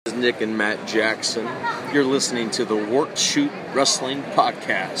Nick and Matt Jackson. You're listening to the Work Shoot Wrestling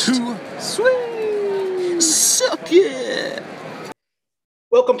Podcast. Too sweet. Suck it.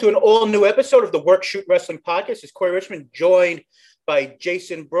 Welcome to an all-new episode of the Work Shoot Wrestling Podcast. It's Corey Richmond, joined by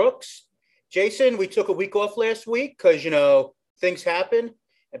Jason Brooks. Jason, we took a week off last week because, things happen,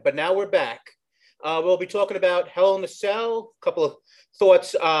 but now we're back. We'll be talking about Hell in a Cell, a couple of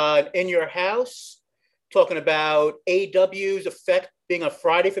thoughts on In Your House, talking about AEW's effect being on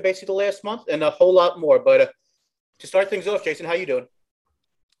Friday for basically the last month, and a whole lot more. But to start things off, Jason, how you doing?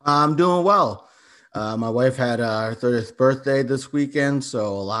 I'm doing well. My wife had her 30th birthday this weekend, so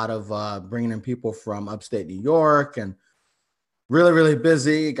a lot of bringing in people from upstate New York, and really, really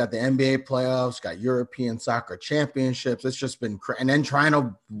busy. Got the NBA playoffs, got European soccer championships. It's just been and then trying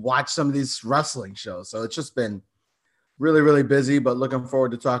to watch some of these wrestling shows. So it's just been really, really busy, but looking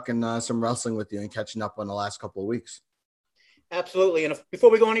forward to talking some wrestling with you and catching up on the last couple of weeks. Absolutely. And before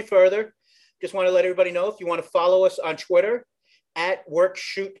we go any further, just want to let everybody know if you want to follow us on Twitter at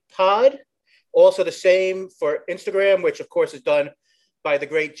WorkShootPod. Also the same for Instagram, which of course is done by the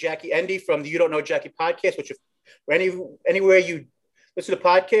great Jackie Endy from the You Don't Know Jackie podcast, which if anywhere you listen to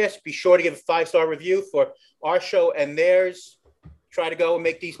podcasts, be sure to give a 5-star review for our show and theirs. Try to go and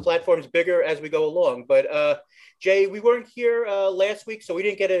make these platforms bigger as we go along. But Jay, we weren't here last week, so we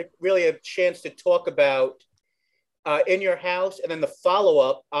didn't get really a chance to talk about In Your House and then the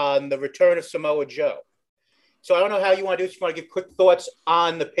follow-up on the return of Samoa Joe. So I don't know how you want to do this. You want to give quick thoughts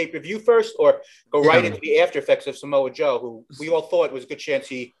on the pay-per-view first, or go right into the after effects of Samoa Joe, who we all thought was a good chance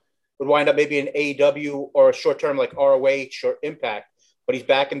he would wind up maybe in AEW or a short-term like ROH or Impact, but he's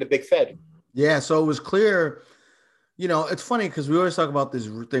back in the Big Fed. Yeah, so it was clear. It's funny because we always talk about this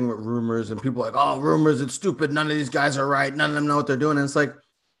thing with rumors, and people are like, oh, rumors, it's stupid. None of these guys are right. None of them know what they're doing. And it's like,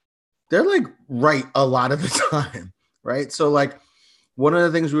 they're like right a lot of the time, right? So like one of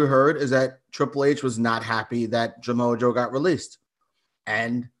the things we heard is that Triple H was not happy that Samoa Joe got released.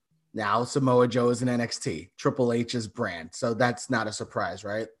 And now Samoa Joe is in NXT, Triple H's brand. So that's not a surprise,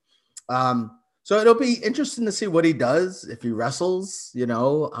 right? So it'll be interesting to see what he does, if he wrestles,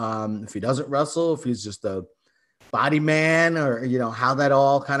 if he doesn't wrestle, if he's just a body man, or, how that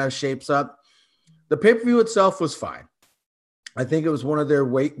all kind of shapes up. The pay-per-view itself was fine. I think it was one of their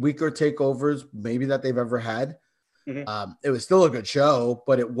weaker takeovers maybe that they've ever had. Mm-hmm. It was still a good show,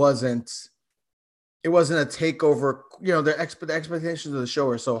 but it wasn't a takeover. The expectations of the show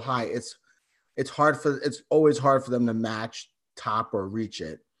are so high. It's always hard for them to match, top, or reach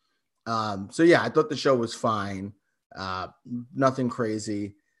it. So yeah, I thought the show was fine. Nothing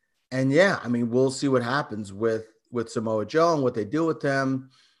crazy. And yeah, I mean, we'll see what happens with Samoa Joe and what they do with him.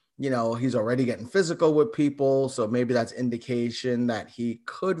 He's already getting physical with people, so maybe that's indication that he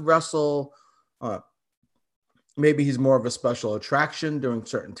could wrestle. Maybe he's more of a special attraction during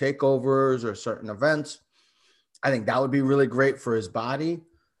certain takeovers or certain events. I think that would be really great for his body.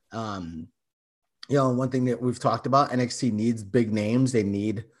 One thing that we've talked about, NXT needs big names. They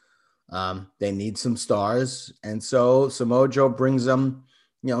need some stars. And so Samoa Joe brings them,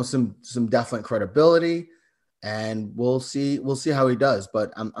 some definite credibility, and we'll see how he does.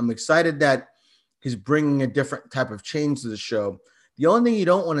 But I'm excited that he's bringing a different type of change to the show. The only thing you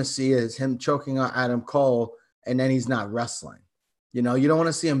don't want to see is him choking out Adam Cole and then he's not wrestling. You don't want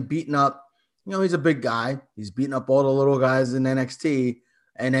to see him beating up. He's a big guy. He's beating up all the little guys in NXT,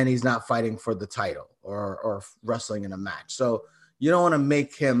 and then he's not fighting for the title or wrestling in a match. So you don't want to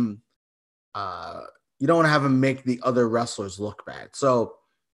make him. You don't want to have him make the other wrestlers look bad. So,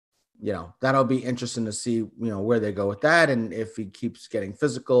 that'll be interesting to see, where they go with that, and if he keeps getting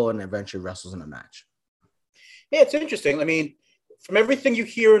physical and eventually wrestles in a match. Yeah, it's interesting. I mean, from everything you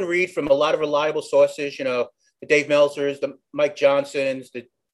hear and read from a lot of reliable sources, the Dave Meltzers, the Mike Johnsons, the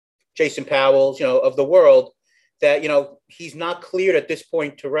Jason Powells, of the world, that, he's not cleared at this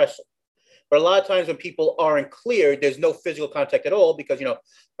point to wrestle. But a lot of times when people aren't cleared, there's no physical contact at all because,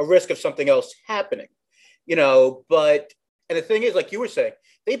 a risk of something else happening, but, and the thing is, like you were saying,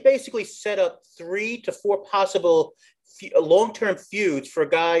 they basically set up 3 to 4 possible long-term feuds for a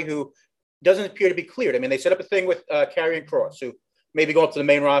guy who doesn't appear to be cleared. I mean, they set up a thing with Karrion Kross, who maybe go up to the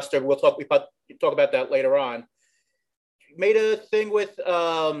main roster. We talk about that later on. Made a thing with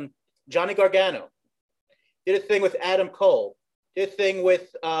Johnny Gargano. Did a thing with Adam Cole. Did a thing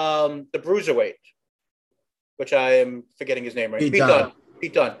with the Bruiserweight, which I am forgetting his name right.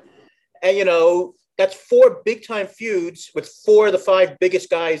 Pete Dunne. And, that's 4 big-time feuds with 4 of the 5 biggest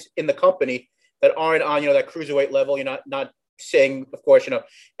guys in the company that aren't on, that cruiserweight level. You're not saying, of course,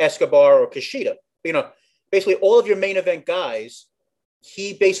 Escobar or Kushida. Basically all of your main event guys,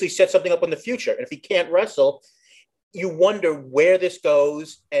 he basically set something up in the future. And if he can't wrestle, you wonder where this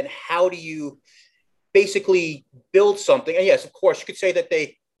goes and how do you basically build something. And yes, of course, you could say that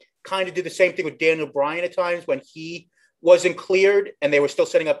they kind of did the same thing with Daniel Bryan at times when he wasn't cleared and they were still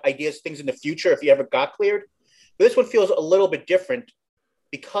setting up ideas, things in the future if he ever got cleared. But this one feels a little bit different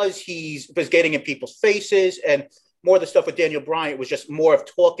because he's getting in people's faces, and more of the stuff with Daniel Bryan was just more of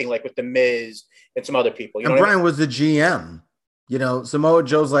talking, like with The Miz and some other people. And Bryan was the GM. You know, Samoa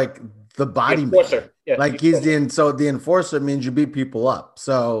Joe's like the body man. Yeah, like he's the enforcer means you beat people up.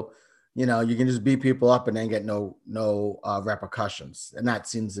 So, you know, you can just beat people up and then get no repercussions. And that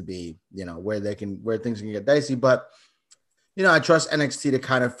seems to be, you know, where things can get dicey. But, you know, I trust NXT to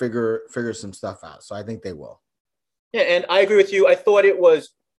kind of figure some stuff out. So I think they will. Yeah, and I agree with you. I thought it was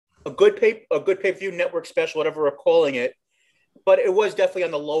a good pay-per-view network special, whatever we're calling it. But it was definitely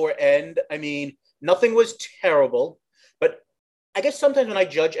on the lower end. I mean, nothing was terrible. But I guess sometimes when I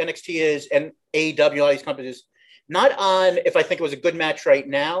judge NXT and AEW, all these companies, not on if I think it was a good match right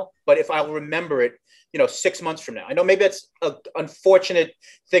now, but if I'll remember it, you know, 6 months from now. I know maybe that's an unfortunate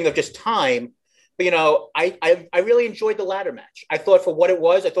thing of just time, but, you know, I really enjoyed the ladder match. I thought for what it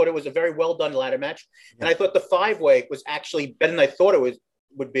was, I thought it was a very well done ladder match. And I thought the 5-way was actually better than I thought it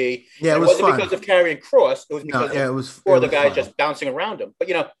would be. Yeah, it wasn't because of Karrion Kross. It was because of the guys just bouncing around him. But,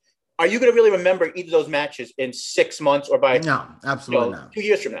 you know, are you going to really remember either of those matches in 6 months or by no, absolutely not. 2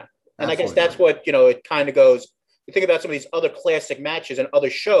 years from now? And absolutely I guess that's what, you know, it kind of goes. You think about some of these other classic matches and other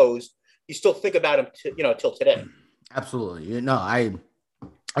shows, you still think about them, you know, till today. Absolutely. You know, I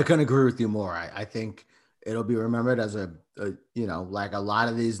couldn't agree with you more. I think it'll be remembered as a, you know, like a lot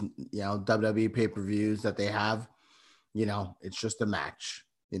of these, you know, WWE pay-per-views that they have, you know, it's just a match,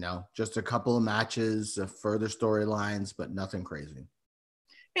 you know, just a couple of matches, further storylines, but nothing crazy.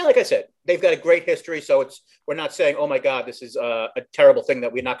 And like I said, they've got a great history. So we're not saying, oh my God, this is a terrible thing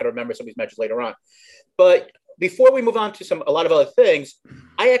that we're not going to remember some of these matches later on. But before we move on to a lot of other things,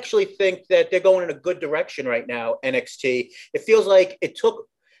 I actually think that they're going in a good direction right now, NXT. It feels like it took,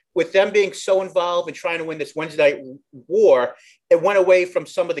 with them being so involved in trying to win this Wednesday night war, it went away from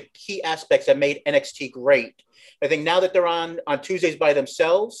some of the key aspects that made NXT great. I think now that they're on Tuesdays by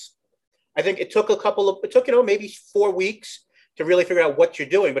themselves, I think it took you know, maybe 4 weeks to really figure out what you're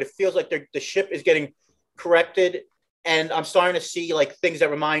doing, but it feels like the ship is getting corrected. And I'm starting to see like things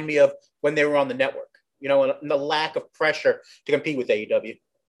that remind me of when they were on the network, you know, and the lack of pressure to compete with AEW.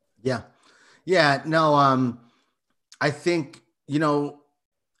 Yeah. Yeah. No, I think, you know,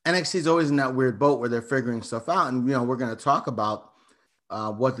 NXT is always in that weird boat where they're figuring stuff out. And, you know, we're going to talk about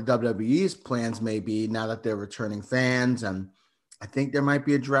what the WWE's plans may be now that they're returning fans. And I think there might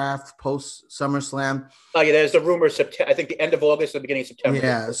be a draft post SummerSlam. Oh, yeah, there's a rumor, I think the end of August, the beginning of September.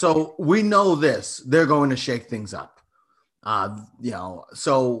 Yeah, so we know this. They're going to shake things up. You know,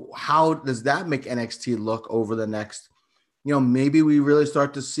 so how does that make NXT look over the next, you know, maybe we really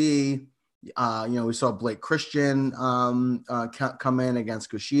start to see, you know, we saw Blake Christian come in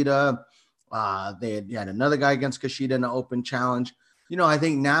against Kushida. They had another guy against Kushida in an open challenge. You know, I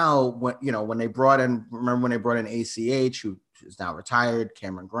think now when they brought in ACH, who is now retired,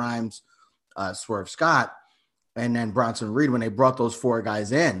 Cameron Grimes, Swerve Scott, and then Bronson Reed, when they brought those 4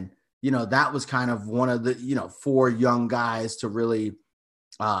 guys in, you know, that was kind of one of the, you know, 4 young guys to really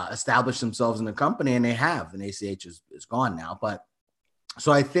establish themselves in the company, and they have, and ACH is gone now. But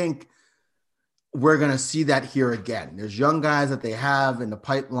so I think we're going to see that here again. There's young guys that they have in the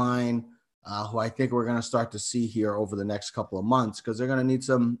pipeline who I think we're going to start to see here over the next couple of months, because they're going to need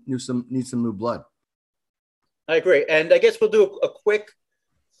some new blood. I agree. And I guess we'll do a quick,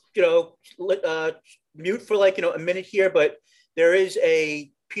 you know, mute for like, you know, a minute here, but there is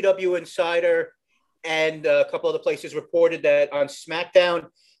a PW Insider and a couple other places reported that on SmackDown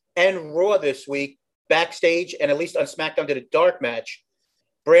and Raw this week, backstage, and at least on SmackDown did a dark match,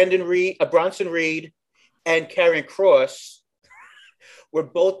 Bronson Reed and Karrion Kross were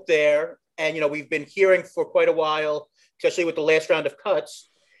both there. And, you know, we've been hearing for quite a while, especially with the last round of cuts,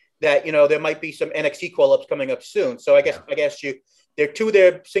 that, you know, there might be some NXT call-ups coming up soon. So I guess they're 2 of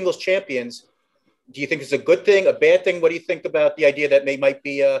their singles champions. Do you think it's a good thing, a bad thing? What do you think about the idea that they might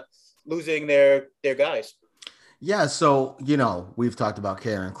be losing their guys? Yeah, so, you know, we've talked about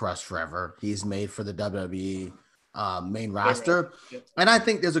Karrion Kross forever. He's made for the WWE main roster. Yeah. And I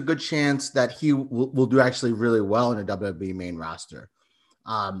think there's a good chance that he will do actually really well in the WWE main roster.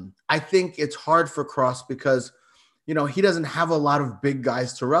 I think it's hard for Kross because, you know, he doesn't have a lot of big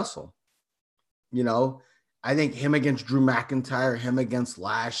guys to wrestle. You know, I think him against Drew McIntyre, him against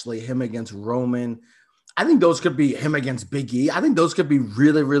Lashley, him against Roman, I think those could be him against Big E. I think those could be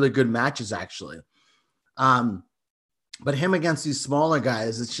really, really good matches, actually. But him against these smaller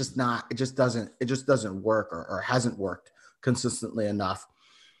guys, it's just not. It just doesn't work or hasn't worked consistently enough.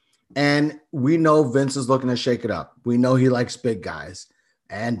 And we know Vince is looking to shake it up. We know he likes big guys,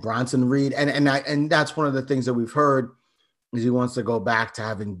 and Bronson Reed, and that's one of the things that we've heard is he wants to go back to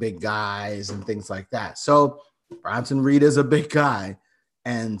having big guys and things like that. So Bronson Reed is a big guy,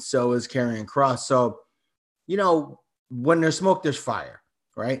 and so is Karrion Kross. So, when there's smoke, there's fire,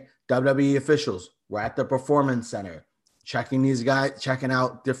 right? WWE officials were at the Performance Center checking these guys, checking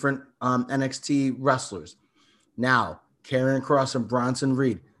out different NXT wrestlers. Now, Karrion Kross and Bronson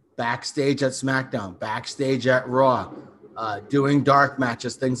Reed backstage at SmackDown, backstage at Raw, doing dark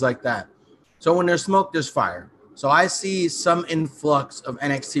matches, things like that. So when there's smoke, there's fire. So I see some influx of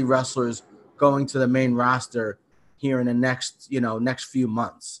NXT wrestlers going to the main roster here in the next few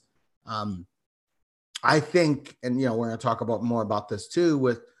months. I think, and we're going to talk more about this too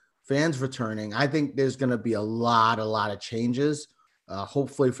with fans returning. I think there's going to be a lot of changes,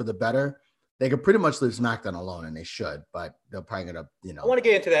 hopefully for the better. They could pretty much leave SmackDown alone, and they should, but they're probably going to, I want to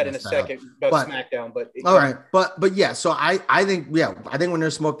get into that in a second about SmackDown, but all right, but yeah. So I think when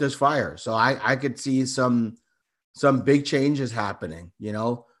there's smoke, there's fire. So I could see some big changes happening.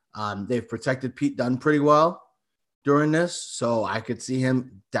 They've protected Pete Dunne pretty well during this, so I could see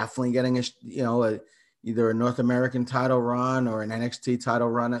him definitely getting either a North American title run or an NXT title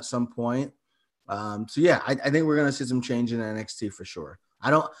run at some point. I think we're going to see some change in NXT for sure.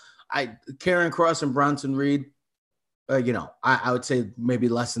 Karrion Kross and Bronson Reed, I would say maybe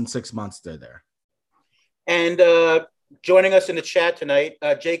less than 6 months they're there. And joining us in the chat tonight,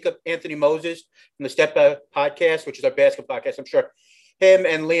 Jacob Anthony Moses from the Step Podcast, which is our basketball podcast. I'm sure him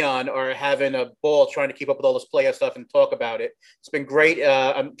and Leon are having a ball trying to keep up with all this player stuff and talk about it. It's been great.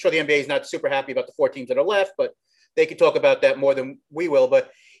 I'm sure the NBA is not super happy about the 4 teams that are left, but they could talk about that more than we will.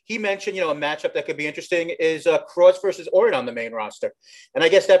 But he mentioned, a matchup that could be interesting is Kross versus Orton on the main roster. And I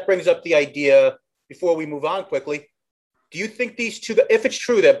guess that brings up the idea, before we move on quickly, do you think these two, if it's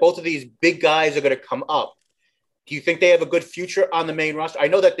true that both of these big guys are going to come up, do you think they have a good future on the main roster? I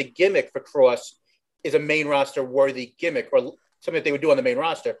know that the gimmick for Kross is a main roster worthy gimmick or something that they would do on the main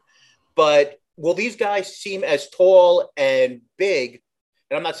roster. But will these guys seem as tall and big,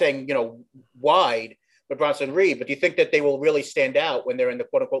 and I'm not saying, wide, with Bronson Reed, but do you think that they will really stand out when they're in the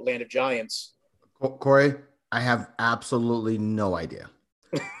quote-unquote land of giants? Corey, I have absolutely no idea.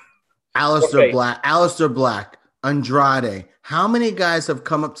 Aleister Black, Andrade, how many guys have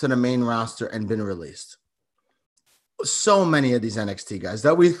come up to the main roster and been released? So many of these NXT guys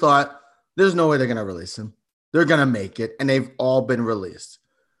that we thought there's no way they're going to release them. They're going to make it, and they've all been released,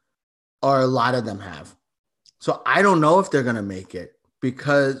 or a lot of them have. So I don't know if they're going to make it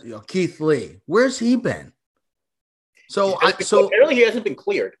because Keith Lee, where's he been? So apparently he hasn't been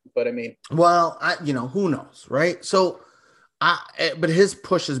cleared, but I mean, well, who knows, right? So but his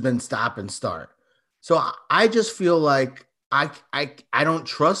push has been stop and start. So I just feel like I don't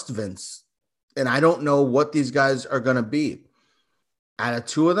trust Vince, and I don't know what these guys are going to be. Out of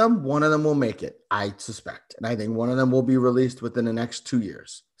 2 of them, 1 of them will make it, I suspect. And I think 1 of them will be released within the next 2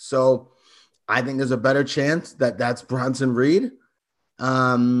 years. So I think there's a better chance that that's Bronson Reed.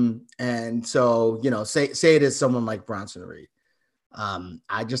 And so, say it is someone like Bronson Reed.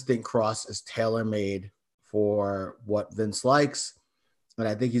 I just think Kross is tailor-made for what Vince likes, and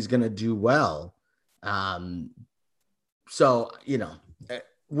I think he's going to do well. So,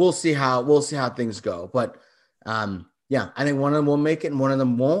 we'll see how things go, but, I think 1of them will make it and 1 of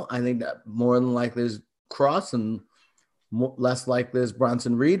them won't. I think that more than likely is Kross and less likely is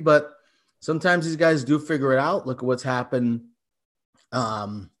Bronson Reed, but sometimes these guys do figure it out. Look at what's happened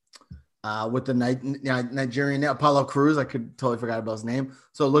with the Nigerian Apollo Crews. I totally forgot about his name.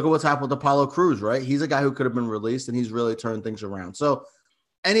 So look at what's happened with Apollo Crews, right? He's a guy who could have been released, and he's really turned things around. So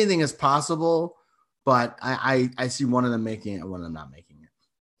anything is possible, but I see 1 of them making it and 1 of them not making it.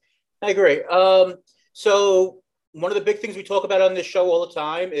 I agree. So one of the big things we talk about on this show all the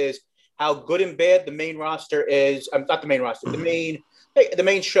time is how good and bad the main roster is. Not the main roster, the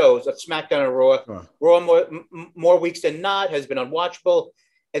main shows of SmackDown and Raw. Sure. Raw more weeks than not has been unwatchable,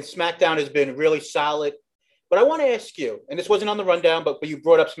 and SmackDown has been really solid. But I want to ask you, and this wasn't on the rundown, but you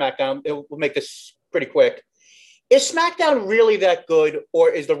brought up SmackDown. We'll make this pretty quick. Is SmackDown really that good, or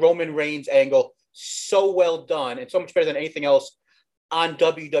is the Roman Reigns angle so well done and so much better than anything else on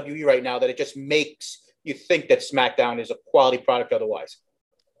WWE right now that it just makes you think that SmackDown is a quality product otherwise?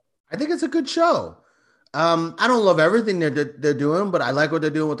 I think it's a good show. I don't love everything they're doing, but I like what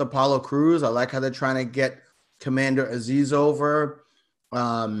they're doing with Apollo Crews. I like how they're trying to get Commander Aziz over.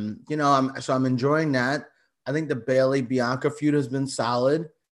 I'm enjoying that. I think the Bayley Bianca feud has been solid.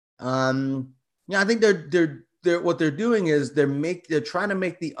 I think they're what they're doing is they're trying to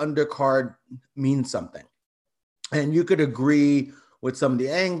make the undercard mean something. And you could agree with some of the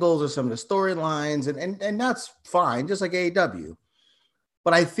angles or some of the storylines, and that's fine, just like AEW.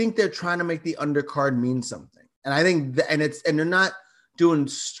 But I think they're trying to make the undercard mean something. And I think and they're not doing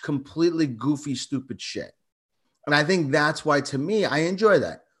completely goofy, stupid shit. And I think that's why, to me, I enjoy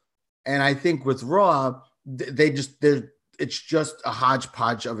that. And I think with Raw, it's just a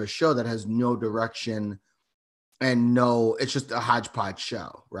hodgepodge of a show that has no direction and it's just a hodgepodge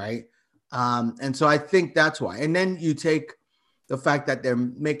show, right? And so I think that's why. And then you take the fact that they're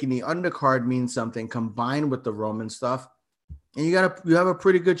making the undercard mean something combined with the Roman stuff, and you have a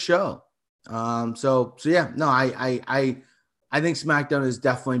pretty good show. So yeah, no, I think SmackDown has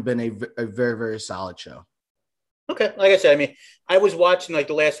definitely been a very, very solid show. Okay, like I said, I mean, I was watching like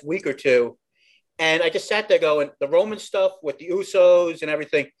the last week or two, and I just sat there going, the Roman stuff with the Usos and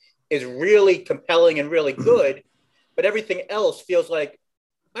everything is really compelling and really good, but everything else feels like,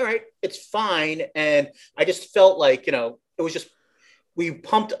 all right, it's fine. And I just felt like, it was just, we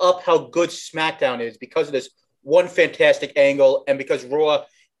pumped up how good SmackDown is because of this one fantastic angle, and because Raw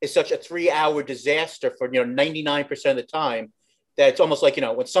is such a 3-hour disaster for 99% of the time, that it's almost like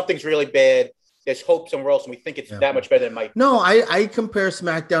when something's really bad, there's hope somewhere else, and we think it's that much better than it might be. No, I compare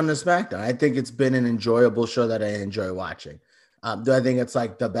SmackDown to SmackDown. I think it's been an enjoyable show that I enjoy watching. Do I think it's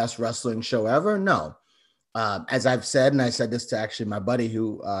like the best wrestling show ever? No. As I've said, and I said this to actually my buddy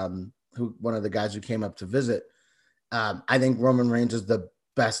who one of the guys who came up to visit, I think Roman Reigns is the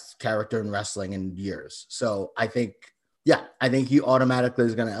best character in wrestling in years. So I think he automatically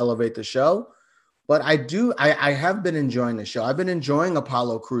is going to elevate the show. But I have been enjoying the show. I've been enjoying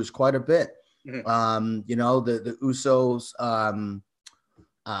Apollo Crews quite a bit. Mm-hmm. The Usos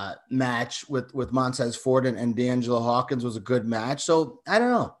match with Montez Ford and D'Angelo Hawkins was a good match. So I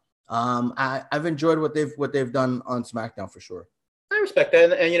don't know. I've enjoyed what they've done on SmackDown for sure. I respect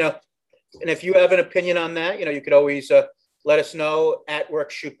that, and if you have an opinion on that, you could always let us know at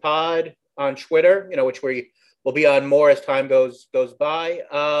WorkShootPod on Twitter. Which we will be on more as time goes by.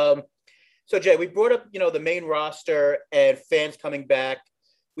 So Jay, we brought up the main roster and fans coming back.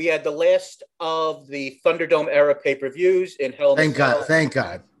 We had the last of the Thunderdome era pay-per-views in Hell in a Cell. Thank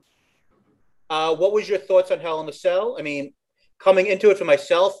God. What was your thoughts on Hell in a Cell? I mean, coming into it for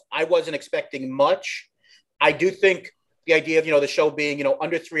myself, I wasn't expecting much. I do think the idea of, the show being,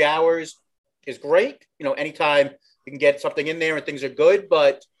 under 3 hours is great. Anytime you can get something in there and things are good,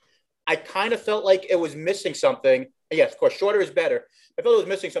 but I kind of felt like it was missing something. Yes, of course, shorter is better. I felt it was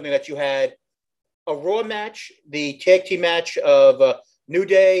missing something, that you had a Raw match, the tag team match of New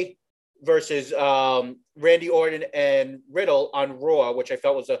Day versus Randy Orton and Riddle on Raw, which I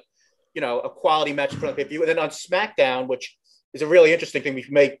felt was a quality match for the pay-per-view. And then on SmackDown, which is a really interesting thing, we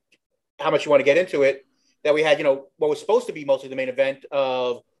can make how much you want to get into it, that we had, what was supposed to be mostly the main event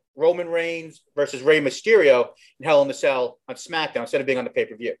of Roman Reigns versus Rey Mysterio in Hell in a Cell on SmackDown instead of being on the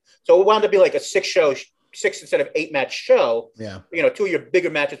pay-per-view. So it wound up being like a 6 instead of 8 match show. Yeah. 2 of your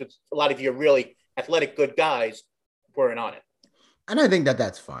bigger matches with a lot of your really athletic, good guys weren't on it. And I think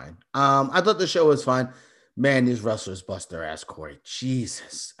that's fine. I thought the show was fine. Man, these wrestlers bust their ass, Corey.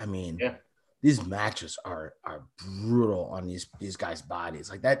 Jesus. I mean, these matches are brutal on these guys' bodies.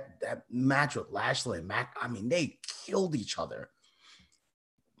 Like that match with Lashley and Mac, I mean, they killed each other.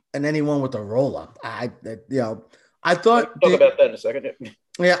 And then he won with a roll-up. I thought... We'll talk about that in a second.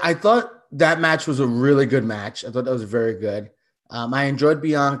 Yeah, I thought that match was a really good match. I thought that was very good. I enjoyed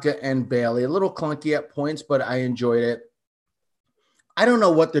Bianca and Bayley. A little clunky at points, but I enjoyed it. I don't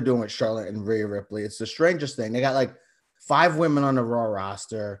know what they're doing with Charlotte and Rhea Ripley. It's the strangest thing. They got like 5 women on the Raw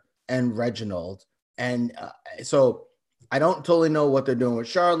roster and Reginald. And so I don't totally know what they're doing with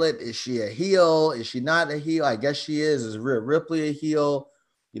Charlotte. Is she a heel? Is she not a heel? I guess she is. Is Rhea Ripley a heel?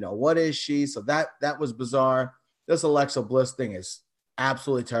 What is she? So that was bizarre. This Alexa Bliss thing is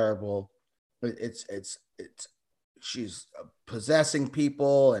absolutely terrible. It's she's possessing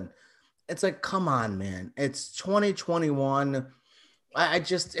people, and it's like, come on, man. It's 2021.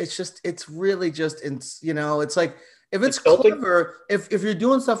 It's really just, it's like, if it's clever, if you're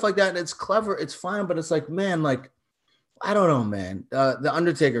doing stuff like that and it's clever, it's fine. But it's like, man, like, I don't know, man. The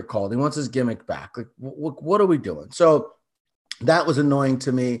Undertaker called. He wants his gimmick back. Like, what are we doing? So that was annoying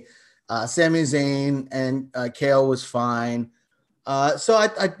to me. Sami Zayn and KO was fine. So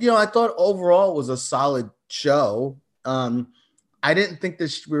I thought overall it was a solid show. I didn't think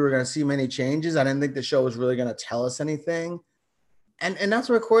we were going to see many changes. I didn't think the show was really going to tell us anything. And that's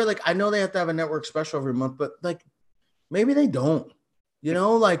where, Corey, like, I know they have to have a network special every month, but like, maybe they don't, they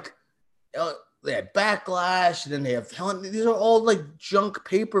had Backlash, and then they have, these are all like junk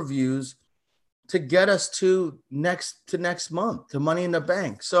pay-per-views to get us to next month, to Money in the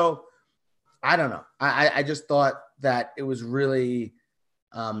Bank. So I don't know. I just thought that it was really,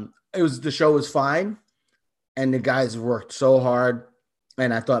 the show was fine, and the guys worked so hard,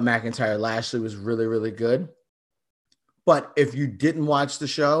 and I thought McIntyre Lashley was really, really good. But if you didn't watch the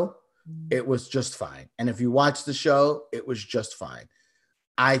show, it was just fine. And if you watched the show, it was just fine.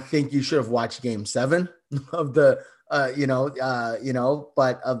 I think you should have watched Game 7 of the,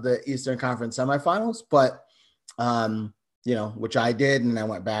 but of the Eastern Conference semifinals. But, which I did, and I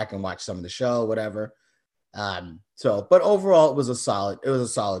went back and watched some of the show, whatever. But overall, it was a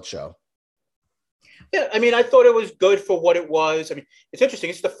solid show. Yeah, I mean, I thought it was good for what it was. I mean, it's interesting.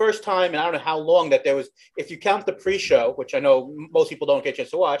 It's the first time, and I don't know how long that there was, if you count the pre-show, which I know most people don't get a chance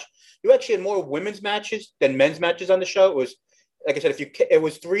to watch, you actually had more women's matches than men's matches on the show. It was, like I said, it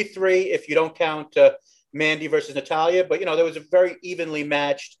was 3-3 if you don't count Mandy versus Natalia. But, there was a very evenly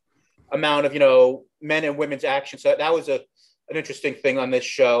matched amount of, men and women's action. So that was an interesting thing on this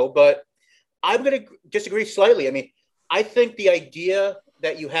show. But I'm going to disagree slightly. I mean, I think the idea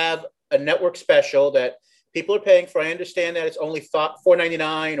that you have a network special that people are paying for. I understand that it's only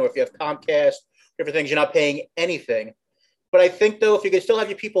 $4.99, or if you have Comcast, different things, you're not paying anything. But I think, though, if you can still have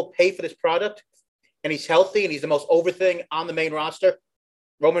your people pay for this product, and he's healthy and he's the most over thing on the main roster,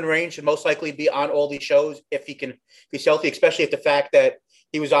 Roman Reigns should most likely be on all these shows if he's healthy, especially if the fact that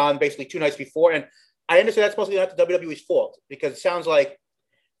he was on basically 2 nights before. And I understand that's mostly not the WWE's fault, because it sounds like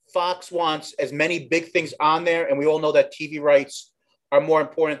Fox wants as many big things on there, and we all know that TV rights are more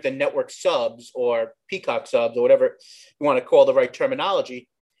important than network subs or Peacock subs or whatever you want to call the right terminology.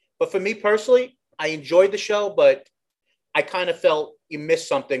 But for me personally, I enjoyed the show, but I kind of felt you missed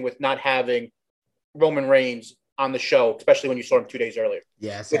something with not having Roman Reigns on the show, especially when you saw him 2 days earlier.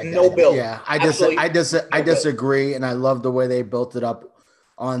 Yes, with no build. Yeah, I disagree, and I love the way they built it up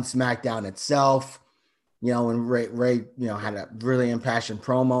on SmackDown itself. And Ray, had a really impassioned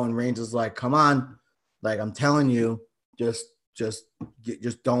promo, and Reigns was like, "Come on, like I'm telling you, just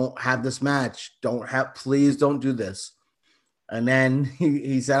don't have this match. Please don't do this." And then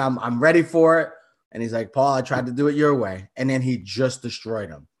he said, I'm ready for it. And he's like, "Paul, I tried to do it your way." And then he just destroyed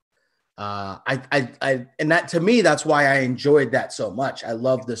him. And that, to me, that's why I enjoyed that so much. I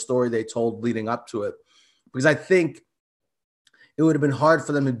love the story they told leading up to it, because I think it would have been hard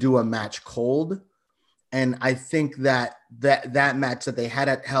for them to do a match cold. And I think that match that they had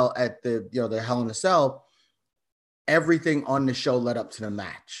at the Hell in a Cell, everything on the show led up to the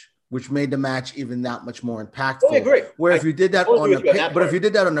match, which made the match even that much more impactful. I agree. Where if you did that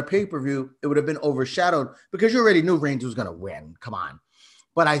on the pay-per-view, it would have been overshadowed because you already knew Reigns was going to win. Come on.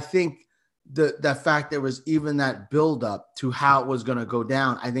 But I think the fact there was even that build up to how it was going to go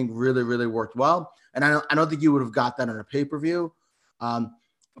down, I think really, really worked well. And I don't think you would have got that on a pay-per-view.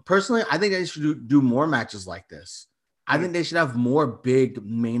 Personally, I think they should do more matches like this. I think they should have more big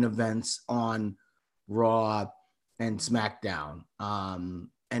main events on Raw and SmackDown. And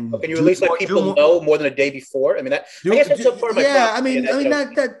can you at least let people know more than a day before? I mean, I guess that's a part of my problem.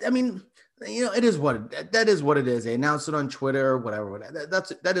 It is what it is. They announce it on Twitter or whatever.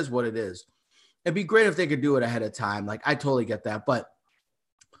 That is what it is. It'd be great if they could do it ahead of time. Like, I totally get that, but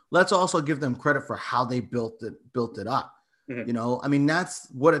let's also give them credit for how they built it up. Mm-hmm. That's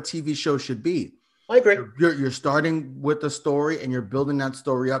what a TV show should be. I agree. You're starting with the story and you're building that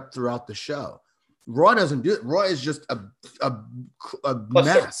story up throughout the show. Raw doesn't do it. Raw is just a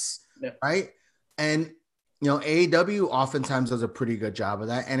mess, right? And AEW oftentimes does a pretty good job of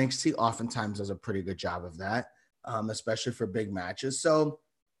that. NXT oftentimes does a pretty good job of that, especially for big matches. So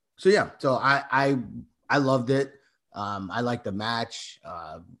I loved it. I liked the match.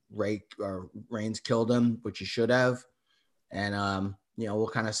 Reigns killed him, which he should have, and we'll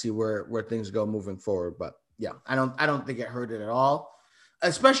kind of see where things go moving forward. But yeah, I don't think it hurt it at all.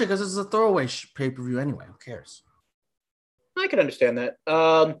 Especially because it's a throwaway pay-per-view anyway. Who cares? I can understand that.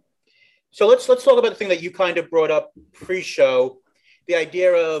 So let's talk about the thing that you kind of brought up pre-show, the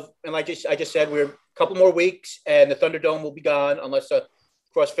idea of, and I just said, we're a couple more weeks and the Thunderdome will be gone unless,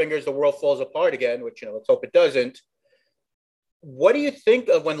 cross fingers, the world falls apart again, which, let's hope it doesn't. What do you think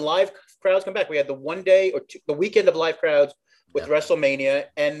of when live crowds come back? We had the the weekend of live crowds with WrestleMania,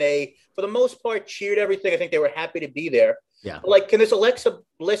 and they, for the most part, cheered everything. I think they were happy to be there. Yeah. Like, can this Alexa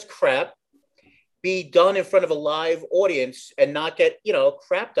Bliss crap be done in front of a live audience and not get,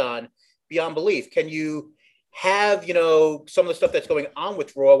 crapped on beyond belief? Can you have, some of the stuff that's going on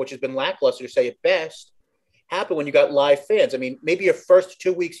with Raw, which has been lackluster to say at best, happen when you got live fans? I mean, maybe your first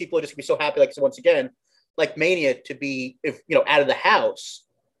 2 weeks, people are just gonna be so happy, like, once again, like Mania, to be, out of the house.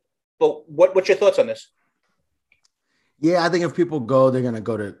 But what's your thoughts on this? Yeah, I think if people go,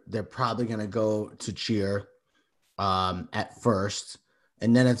 they're probably gonna go to cheer at first,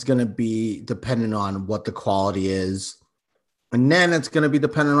 and then it's gonna be dependent on what the quality is, and then it's gonna be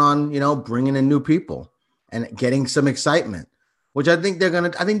dependent on bringing in new people and getting some excitement, which I think they're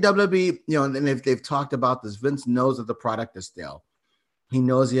gonna. I think WWE, and if they've talked about this, Vince knows that the product is stale. He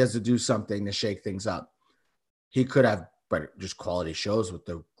knows he has to do something to shake things up. He could have better just quality shows with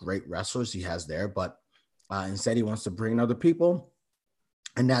the great wrestlers he has there, but instead he wants to bring in other people,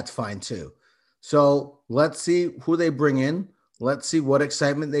 and that's fine too. So let's see who they bring in. Let's see what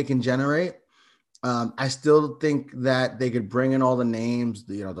excitement they can generate. I still think that they could bring in all the names,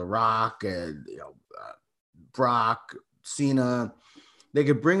 the Rock, Brock, Cena. They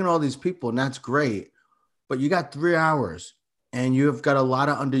could bring in all these people, and that's great. But you got 3 hours, and you've got a lot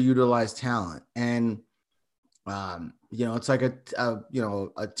of underutilized talent. And it's like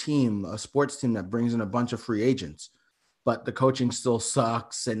a team, a sports team that brings in a bunch of free agents, but the coaching still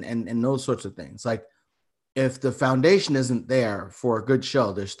sucks, and those sorts of things. Like, if the foundation isn't there for a good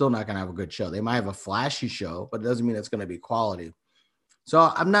show, they're still not going to have a good show. They might have a flashy show, but it doesn't mean it's going to be quality. So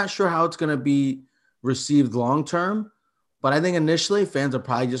I'm not sure how it's going to be received long term, but I think initially fans are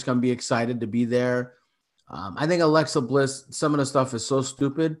probably just going to be excited to be there. I think Alexa Bliss, some of the stuff is so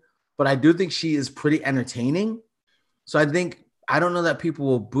stupid, but I do think she is pretty entertaining. So I don't know that people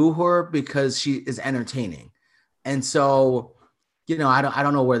will boo her because she is entertaining. And so, I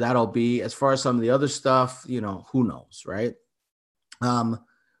don't know where that'll be. As far as some of the other stuff, who knows, right?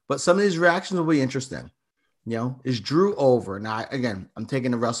 But some of these reactions will be interesting. Is Drew over? Now, again, I'm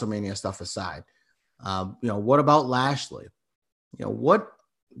taking the WrestleMania stuff aside. What about Lashley? What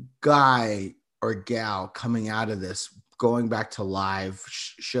guy or gal coming out of this, going back to live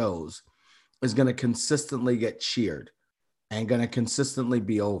shows, is going to consistently get cheered and going to consistently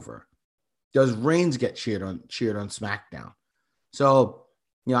be over? Does Reigns get cheered on SmackDown? So,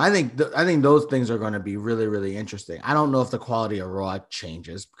 I think those things are going to be really, really interesting. I don't know if the quality of Raw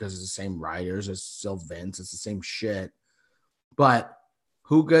changes because it's the same writers, it's still Vince, it's the same shit. But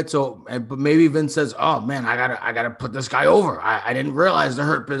who gets but maybe Vince says, "Oh man, I gotta put this guy over. I didn't realize the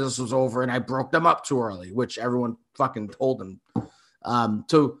Hurt Business was over, and I broke them up too early," which everyone fucking told him.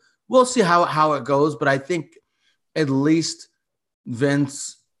 So we'll see how it goes, but I think at least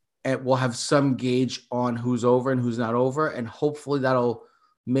Vince will have some gauge on who's over and who's not over, and hopefully that'll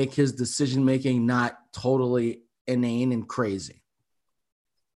make his decision making not totally inane and crazy.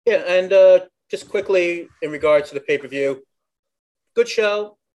 Yeah, and just quickly in regards to the pay-per-view, good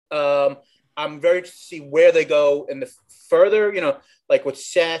show. I'm very interested to see where they go in the further, like with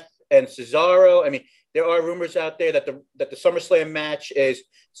Seth and Cesaro. I mean, there are rumors out there that the SummerSlam match is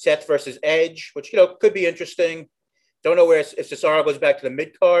Seth versus Edge, which could be interesting. Don't know if Cesaro goes back to the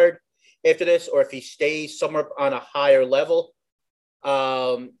mid card after this, or if he stays somewhere on a higher level.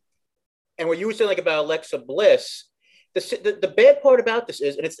 And what you were saying, like, about Alexa Bliss, the bad part about this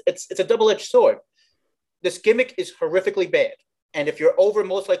is, and it's a double-edged sword. This gimmick is horrifically bad, and if you're over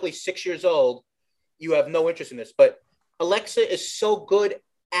most likely 6 years old, you have no interest in this. But Alexa is so good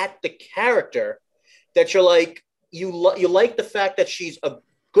at the character that you're like, you like the fact that she's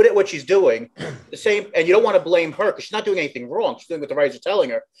good at what she's doing. The same, and you don't want to blame her because she's not doing anything wrong. She's doing what the writers are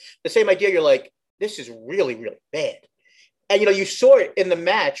telling her. The same idea. You're like, this is really, really bad. And you saw it in the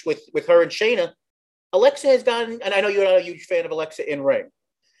match with her and Shayna. Alexa has gotten, and I know you're not a huge fan of Alexa in ring,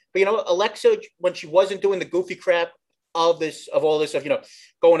 but Alexa, when she wasn't doing the goofy crap of all this stuff,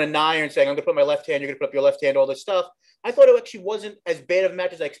 going to Nia and saying, "I'm going to put my left hand, you're going to put up your left hand," all this stuff. I thought it actually wasn't as bad of a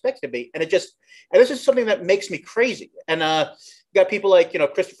match as I expected to be, and this is something that makes me crazy. And you got people like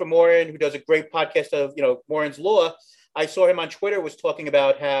Christopher Morin, who does a great podcast of Morin's Law. I saw him on Twitter was talking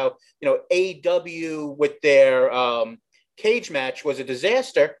about how AEW with their cage match was a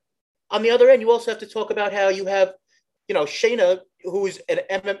disaster. On the other end, you also have to talk about how you have Shayna, who's an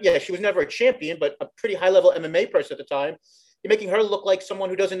she was never a champion, but a pretty high level MMA person at the time. You're making her look like someone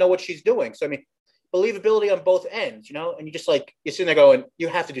who doesn't know what she's doing. So I mean, believability on both ends, and you just you're sitting there going, you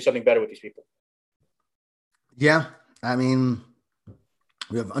have to do something better with these people. Yeah, I mean,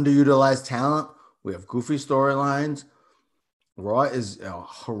 we have underutilized talent. We have goofy storylines. Raw is a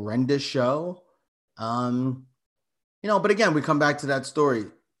horrendous show. But again, we come back to that story.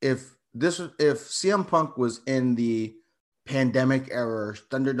 If CM Punk was in the pandemic era,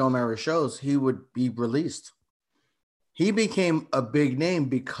 Thunderdome era shows, he would be released. He became a big name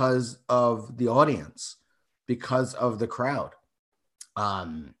because of the audience, because of the crowd.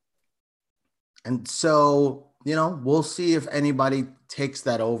 And so, we'll see if anybody takes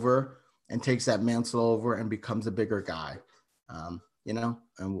that over and takes that mantle over and becomes a bigger guy. And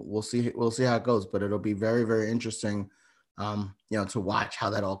we'll see how it goes, but it'll be very, very interesting to watch how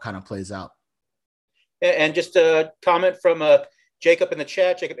that all kind of plays out. And just a comment from Jacob in the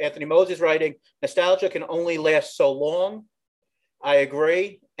chat, Jacob Anthony Moses writing, nostalgia can only last so long. I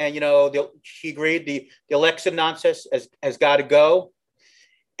agree. And, he agreed the Alexa nonsense has got to go.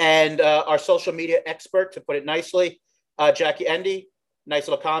 And our social media expert, to put it nicely, Jackie Endy, nice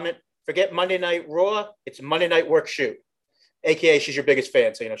little comment. Forget Monday Night Raw. It's Monday Night Work Shoot. AKA, she's your biggest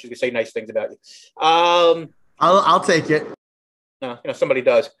fan. So, she's going to say nice things about you. I'll take it. No, somebody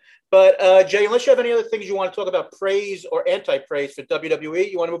does. But, Jay, unless you have any other things you want to talk about, praise or anti-praise for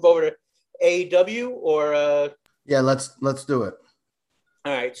WWE, you want to move over to AEW or? Yeah, let's do it.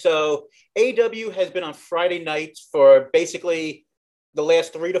 All right. So AEW has been on Friday nights for basically the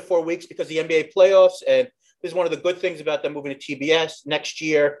last 3 to 4 weeks because of the NBA playoffs. And this is one of the good things about them moving to TBS. Next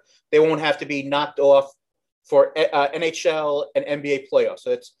year, they won't have to be knocked off for NHL and NBA playoffs.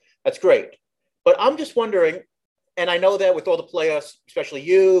 So that's great. But I'm just wondering, and I know that with all the playoffs, especially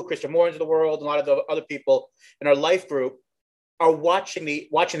you, Christian Morans of the world, and a lot of the other people in our life group are watching the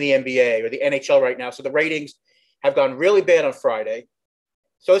NBA or the NHL right now. So the ratings have gone really bad on Friday.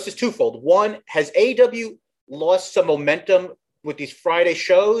 So this is twofold. One, has AEW lost some momentum with these Friday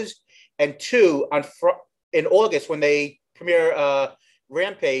shows? And two, in August, when they premiere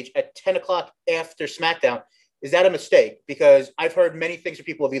Rampage at 10 o'clock after SmackDown, is that a mistake? Because I've heard many things where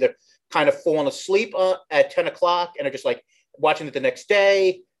people have either kind of fallen asleep at 10 o'clock and are just like watching it the next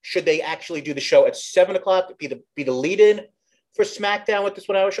day. Should they actually do the show at 7 o'clock, be the lead-in for SmackDown with this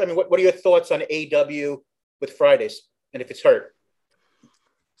 1 hour show? I mean, what are your thoughts on AEW with Fridays and if it's hurt?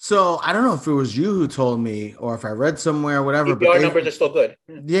 So I don't know if it was you who told me or if I read somewhere, whatever. PPR but numbers are still good.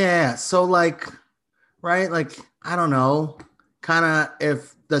 Yeah. So right? I don't know. Kind of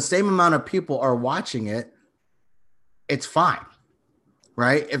if the same amount of people are watching it, it's fine.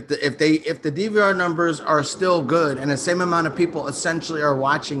 Right. If the DVR numbers are still good and the same amount of people essentially are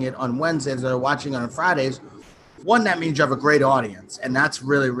watching it on Wednesdays that are watching on Fridays, one, that means you have a great audience. And that's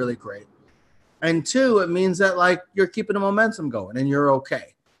really, really great. And two, it means that you're keeping the momentum going and you're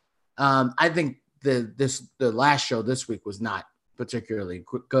okay. I think the last show this week was not particularly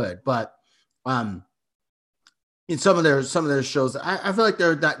good, but in some of their shows, I feel like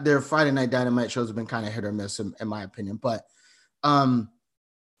their Friday Night Dynamite shows have been kind of hit or miss in my opinion. But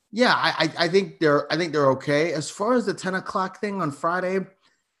yeah, I think they're okay. As far as the 10 o'clock thing on Friday,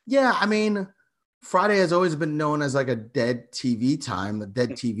 yeah, I mean, Friday has always been known as a dead TV time, a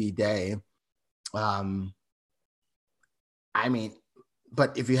dead TV day. I mean,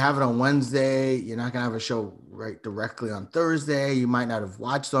 but if you have it on Wednesday, you're not gonna have a show right directly on Thursday. You might not have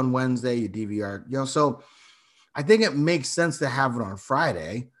watched on Wednesday. You DVR, so I think it makes sense to have it on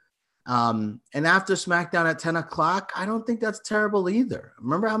Friday. And after SmackDown at 10 o'clock, I don't think that's terrible either.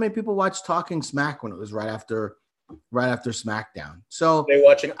 Remember how many people watched Talking Smack when it was right after SmackDown? So were they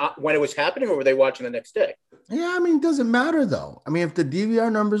watching when it was happening, or were they watching the next day? Yeah, I mean, it doesn't matter though. I mean, if the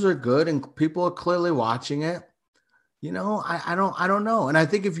DVR numbers are good and people are clearly watching it, I don't know. And I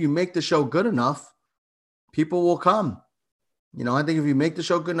think if you make the show good enough, people will come. I think if you make the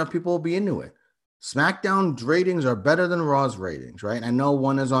show good enough, people will be into it. SmackDown's ratings are better than Raw's ratings, right? I know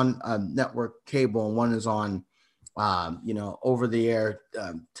one is on network cable and one is on, over-the-air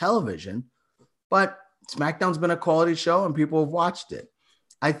television, but SmackDown's been a quality show and people have watched it.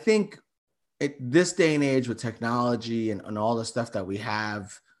 I think this day and age with technology and all the stuff that we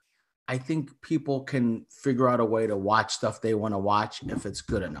have, I think people can figure out a way to watch stuff they want to watch if it's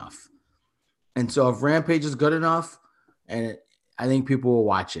good enough. And so if Rampage is good enough, I think people will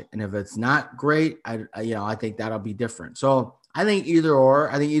watch it. And if it's not great, I think that'll be different. So I think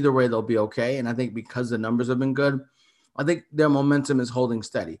either way they'll be okay. And I think because the numbers have been good, I think their momentum is holding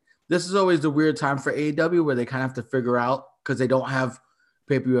steady. This is always the weird time for AEW where they kind of have to figure out, because they don't have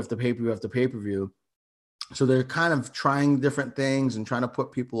pay-per-view after pay-per-view after pay-per-view. So they're kind of trying different things and trying to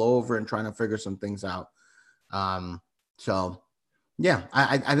put people over and trying to figure some things out. So yeah,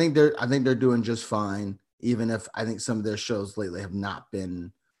 I think they're doing just fine, even if I think some of their shows lately have not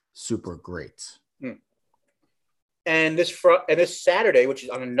been super great. And this Saturday, which is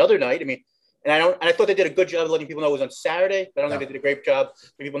on another night, I mean, and I thought they did a good job of letting people know it was on Saturday, but I don't think they did a great job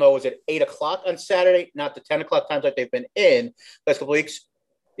letting people know it was at 8 o'clock on Saturday, not the 10 o'clock times like they've been in the last couple of weeks.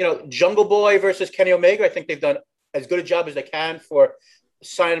 Jungle Boy versus Kenny Omega, I think they've done as good a job as they can for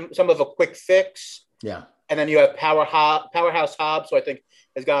some of a quick fix. Yeah. And then you have Powerhouse Hobbs, who I think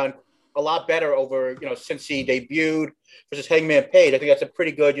has gone a lot better over, since he debuted, versus Hangman Page. I think that's a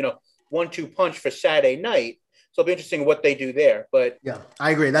pretty good, 1-2 punch for Saturday night. So it'll be interesting what they do there. But yeah,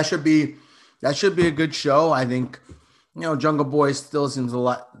 I agree. That should be a good show. I think, Jungle Boy still leaves a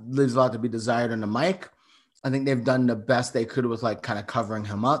lot to be desired on the mic. I think they've done the best they could with like kind of covering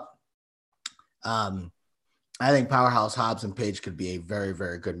him up. I think Powerhouse Hobbs and Page could be a very,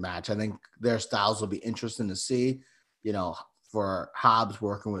 very good match. I think their styles will be interesting to see. You know, for Hobbs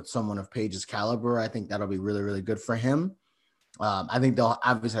working with someone of Page's caliber, I think that'll be really, really good for him. I think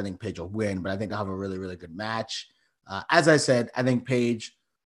I think Page will win, but I think they'll have a really, really good match. As I said, I think Page,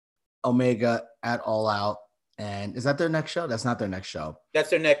 Omega at All Out. And is that their next show? That's not their next show.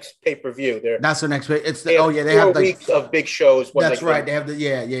 That's their next pay-per-view. That's their next pay. It's they have weeks of big shows. That's right. They have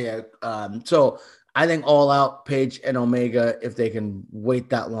the so I think All Out, Page and Omega, if they can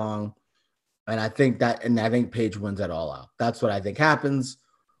wait that long, and I think Page wins at All Out. That's what I think happens.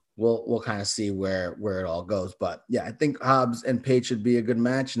 We'll kind of see where it all goes. But yeah, I think Hobbs and Page should be a good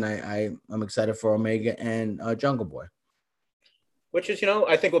match, and I'm excited for Omega and Jungle Boy. Which is,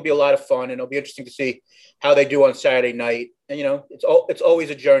 I think will be a lot of fun, and it'll be interesting to see how they do on Saturday night. And, it's always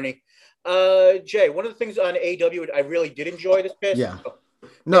a journey. Jay, one of the things on AEW I really did enjoy this past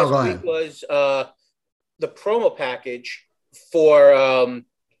week was the promo package for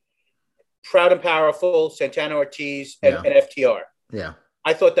Proud and Powerful, Santana Ortiz, and FTR. Yeah.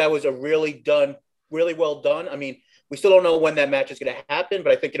 I thought that was really well done. I mean, we still don't know when that match is going to happen,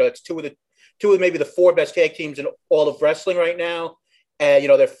 but I think, it's two of maybe the four best tag teams in all of wrestling right now. And,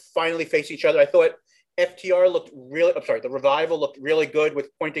 they're finally facing each other. I thought the Revival looked really good with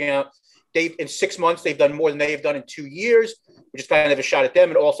pointing out in 6 months, they've done more than they've done in 2 years, which is kind of a shot at them.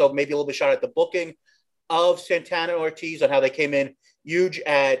 And also maybe a little bit shot at the booking of Santana and Ortiz on how they came in huge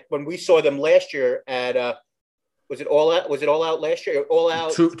when we saw them last year at, was it All Out last year? All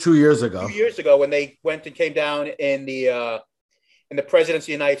Out 2 years ago. 2 years ago when they went and came down in the Presidents of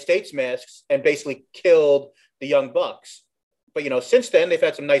the United States masks and basically killed the Young Bucks. But, since then, they've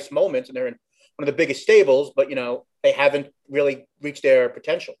had some nice moments, and they're in one of the biggest stables, but, they haven't really reached their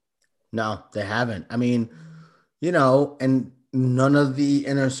potential. No, they haven't. I mean, and none of the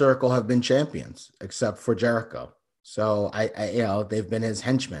Inner Circle have been champions except for Jericho. So, they've been his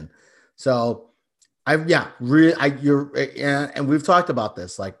henchmen. So, and we've talked about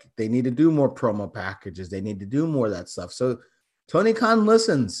this. Like, they need to do more promo packages. They need to do more of that stuff. So, Tony Khan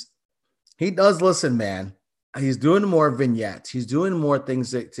listens. He does listen, man. He's doing more vignettes. He's doing more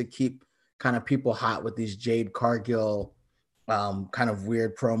things to keep kind of people hot with these Jade Cargill kind of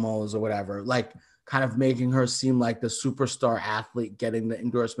weird promos or whatever, like kind of making her seem like the superstar athlete getting the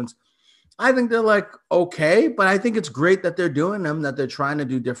endorsements. I think they're like, okay, but I think it's great that they're doing them, that they're trying to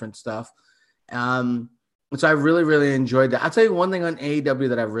do different stuff. So I really, really enjoyed that. I'll tell you one thing on AEW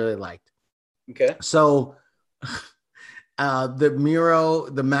that I really liked. Okay. So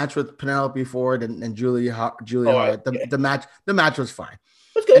the match with Penelope Ford and Julia Hart, the match was fine.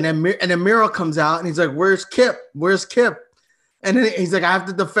 And then Miro comes out and he's like, "Where's Kip? Where's Kip?" And then he's like, "I have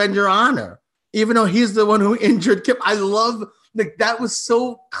to defend your honor," even though he's the one who injured Kip. I love that was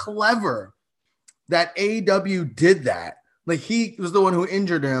so clever that AEW did that. Like, he was the one who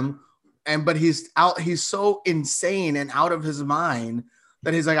injured him, but he's so insane and out of his mind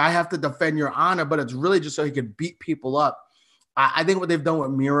that he's like, "I have to defend your honor," but it's really just so he could beat people up. I think what they've done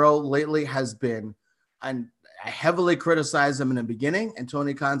with Miro lately has been, and I heavily criticized him in the beginning, and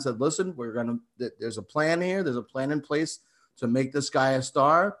Tony Khan said, "Listen, there's a plan here. There's a plan in place to make this guy a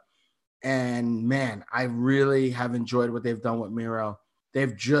star." And man, I really have enjoyed what they've done with Miro.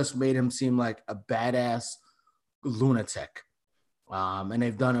 They've just made him seem like a badass lunatic. And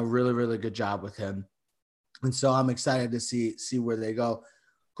they've done a really, really good job with him. And so I'm excited to see where they go.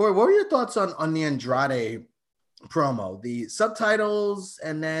 Corey, what were your thoughts on the Andrade promo, the subtitles,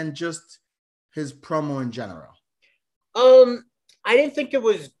 and then just his promo in general? I don't think it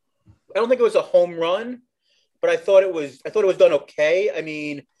was a home run, but I thought it was done okay. I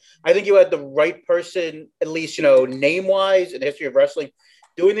mean, I think you had the right person, at least, name-wise in the history of wrestling,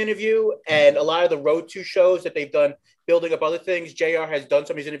 doing the interview. And a lot of the Road to shows that they've done building up other things, JR has done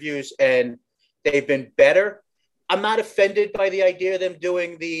some of these interviews and they've been better. I'm not offended by the idea of them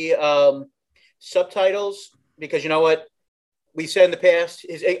doing the subtitles, because you know what? We said in the past,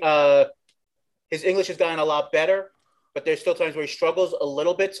 his English has gotten a lot better, but there's still times where he struggles a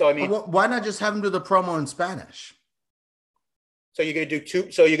little bit. So, I mean, why not just have him do the promo in Spanish? So you're going to do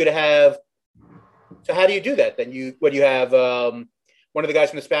two. So you're going to have. So how do you do that? Then you have one of the guys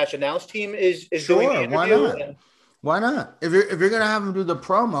from the Spanish announce team is sure, doing the interview. Why not? If you're going to have him do the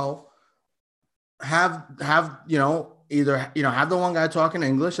promo, have either have the one guy talking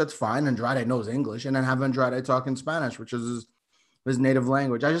English, that's fine. Andrade knows English, and then have Andrade talk in Spanish, which is his native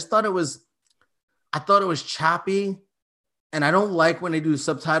language. I thought it was choppy, and I don't like when they do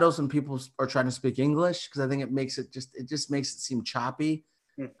subtitles and people are trying to speak English, because I think it just makes it seem choppy.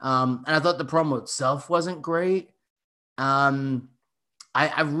 And I thought the promo itself wasn't great.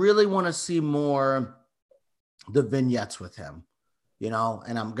 I really want to see more the vignettes with him, and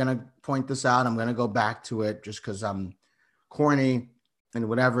I'm going to point this out. I'm going to go back to it just because I'm corny and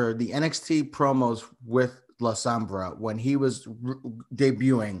whatever. The NXT promos with La Sombra when he was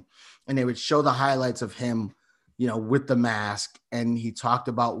debuting, and they would show the highlights of him, with the mask, and he talked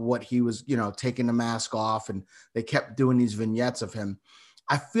about what he was, taking the mask off, and they kept doing these vignettes of him.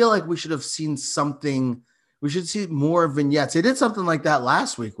 I feel like we should have seen something. We should see more vignettes. They did something like that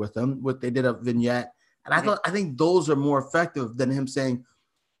last week with him. They did a vignette, and I think those are more effective than him saying,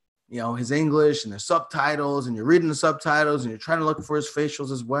 his English and the subtitles, and you're reading the subtitles, and you're trying to look for his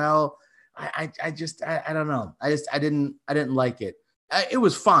facials as well. I don't know. I didn't like it. It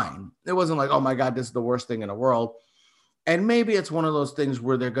was fine. It wasn't like, oh my God, this is the worst thing in the world. And maybe it's one of those things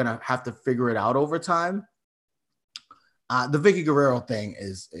where they're going to have to figure it out over time. The Vicky Guerrero thing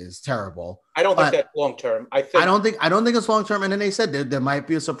is terrible. I don't think that's long term. I don't think it's long term. And then they said there might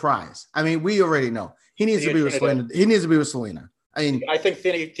be a surprise. I mean, we already know he needs to be with Selena. He needs to be with Selena. I think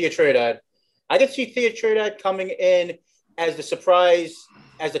Thea Trinidad. I could see Thea Trinidad coming in as the surprise,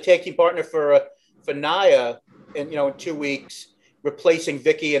 as the tag team partner for Nia, in 2 weeks, replacing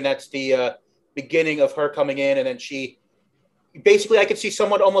Vicky, and that's the beginning of her coming in, and then she. Basically, I could see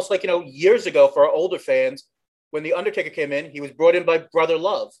someone almost like years ago for our older fans. When The Undertaker came in, he was brought in by Brother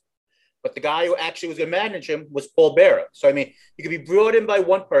Love. But the guy who actually was going to manage him was Paul Bearer. So, I mean, you could be brought in by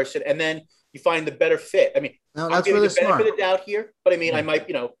one person, and then you find the better fit. I mean, that's really smart. I'm giving the benefit of the doubt here, but I mean, I might,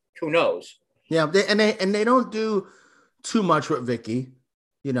 who knows? Yeah, they don't do too much with Vicky,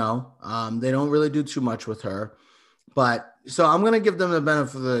 they don't really do too much with her. But, so I'm going to give them the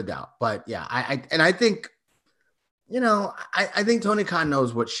benefit of the doubt. But, yeah, I think, I think Tony Khan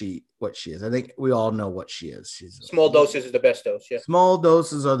knows what she is. I think we all know what she is. Small doses is the best dose. Yeah. Small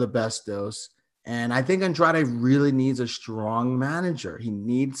doses are the best dose. And I think Andrade really needs a strong manager. He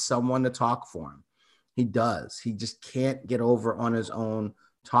needs someone to talk for him. He does. He just can't get over on his own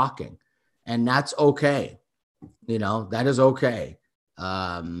talking. And that's okay. That is okay.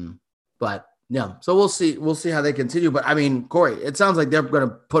 But yeah, so we'll see. We'll see how they continue. But I mean, Corey, it sounds like they're going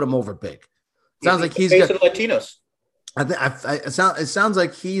to put him over big. It sounds like he's got Latinos. It sounds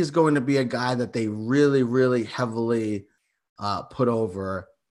like he's going to be a guy that they really, really heavily put over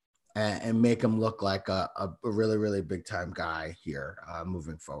and make him look like a really, really big time guy here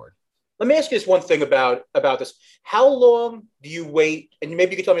moving forward. Let me ask you this one thing about this. How long do you wait? And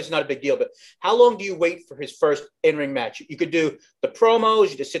maybe you can tell me it's not a big deal, but how long do you wait for his first in-ring match? You could do the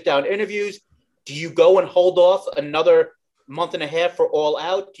promos, you just sit down interviews. Do you go and hold off another month and a half for All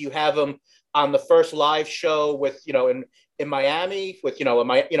Out? Do you have him on the first live show with, in Miami with,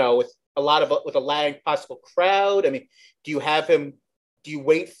 with a loud possible crowd? I mean, do you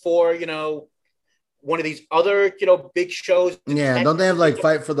wait for, one of these other, big shows? Yeah. Don't they have like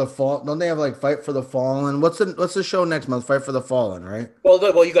Fight for the Fall? Don't they have like Fight for the Fallen? What's the show next month? Fight for the Fallen, right?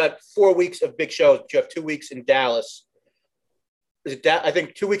 Well, you got 4 weeks of big shows. You have 2 weeks in Dallas. I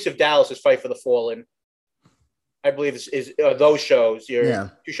think 2 weeks of Dallas is Fight for the Fallen. I believe is those shows. Two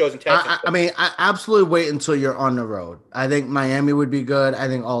shows in Texas. I absolutely wait until you're on the road. I think Miami would be good. I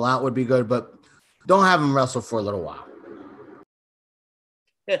think All Out would be good, but don't have him wrestle for a little while.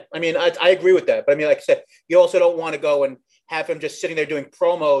 Yeah, I mean, I agree with that. But I mean, like I said, you also don't want to go and have him just sitting there doing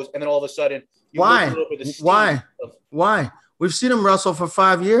promos, and then all of a sudden, Why? We've seen him wrestle for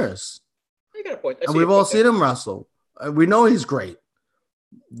 5 years. You got a point. And we've all seen him wrestle. We know he's great.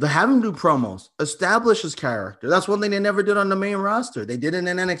 Have him do promos, establish his character. That's one thing they never did on the main roster. They did it in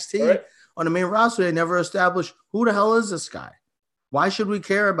NXT. Right. On the main roster, they never established who the hell is this guy? Why should we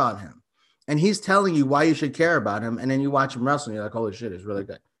care about him? And he's telling you why you should care about him. And then you watch him wrestle and you're like, holy shit, he's really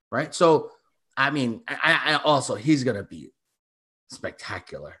good. Right. So, I mean, I also, he's going to be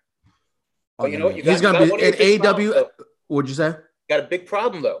spectacular. But he's going to be at AEW. What'd you say? Got a big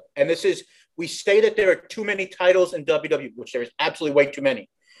problem though. And this is, we say that there are too many titles in WWE, which there is absolutely way too many.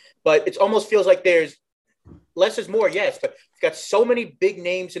 But it almost feels like there's less is more, yes. But you've got so many big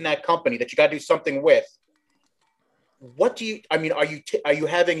names in that company that you got to do something with. What do you? I mean, are you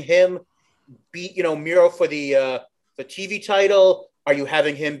having him beat Miro for the TV title? Are you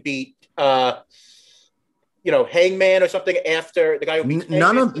having him beat Hangman or something after the guy who beat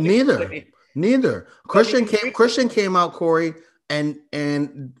Hangman? Neither. Christian came out, Corey. And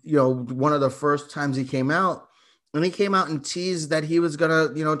one of the first times he came out, and he came out and teased that he was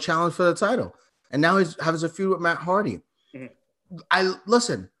gonna, challenge for the title. And now he has a feud with Matt Hardy. Mm-hmm.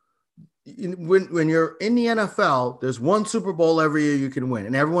 Listen, when you're in the NFL, there's one Super Bowl every year you can win,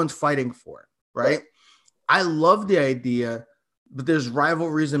 and everyone's fighting for it, right? I love the idea but there's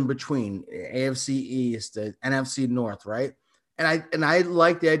rivalries in between AFC East, the NFC North, right? And I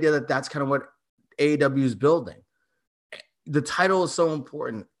like the idea that that's kind of what AEW is building. The title is so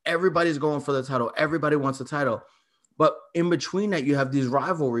important. Everybody's going for the title. Everybody wants the title. But in between that, you have these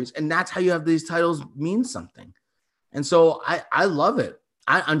rivalries, and that's how you have these titles mean something. And so I love it.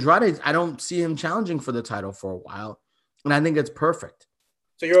 Andrade, I don't see him challenging for the title for a while, and I think it's perfect.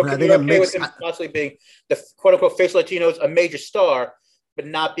 So you're okay with him possibly being the quote unquote face Latinos, a major star, but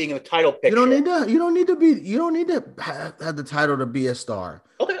not being in the title picture. You don't need to have the title to be a star.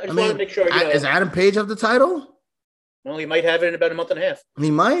 Okay, I just want to make sure. Does Adam Page have the title? Well, he might have it in about a month and a half. He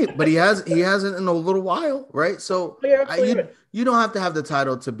might, but he hasn't in a little while, right? So you don't have to have the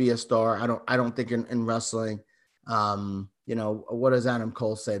title to be a star. I don't think in wrestling. What does Adam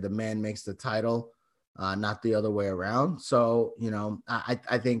Cole say? The man makes the title, not the other way around. So,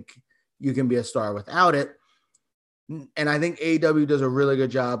 I think you can be a star without it. And I think AEW does a really good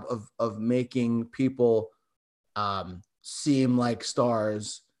job of making people seem like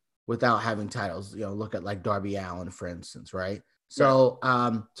stars without having titles. Look at like Darby Allin, for instance, right? So,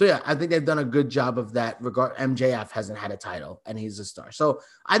 I think they've done a good job of that. MJF hasn't had a title, and he's a star. So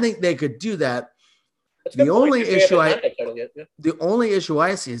I think they could do that. The only issue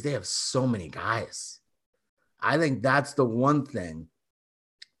I see is they have so many guys. I think that's the one thing.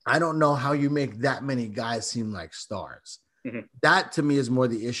 I don't know how you make that many guys seem like stars. Mm-hmm. That to me is more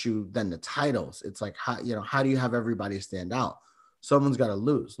the issue than the titles. It's like, how do you have everybody stand out? Someone's got to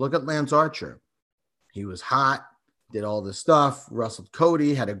lose. Look at Lance Archer. He was hot, did all this stuff, wrestled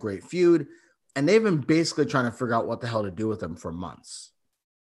Cody, had a great feud, and they've been basically trying to figure out what the hell to do with him for months.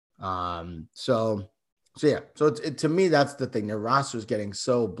 So to me, that's the thing. Their roster is getting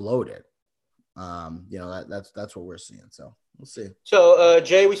so bloated. That's what we're seeing. So we'll see. So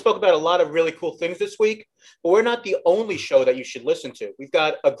Jay, we spoke about a lot of really cool things this week, but we're not the only show that you should listen to. We've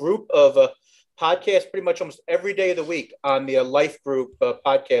got a group of podcasts pretty much almost every day of the week on the Life Group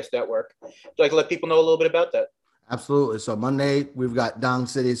podcast network. Would you like to let people know a little bit about that? Absolutely. So Monday we've got Dong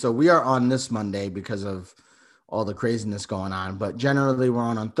City. So we are on this Monday because of all the craziness going on, but generally we're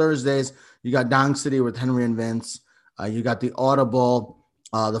on Thursdays. You got Dong City with Henry and Vince. You got the Audible,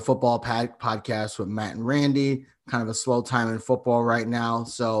 the football podcast with Matt and Randy. Kind of a slow time in football right now.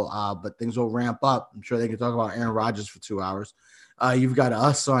 So, but things will ramp up. I'm sure they can talk about Aaron Rodgers for 2 hours. You've got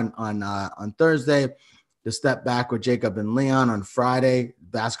us on Thursday, the Step Back with Jacob and Leon on Friday,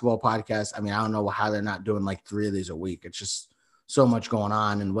 basketball podcast. I mean, I don't know how they're not doing like 3 of these a week. It's just so much going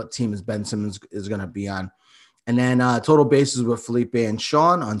on, and what team is Ben Simmons is going to be on. And then Total Bases with Felipe and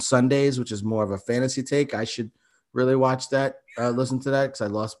Sean on Sundays, which is more of a fantasy take. I should really watch that, listen to that, because I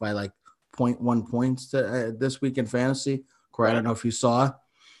lost by like 0.1 points to, this week in fantasy. Corey, I don't know if you saw.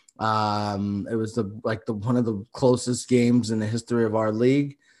 It was one of the closest games in the history of our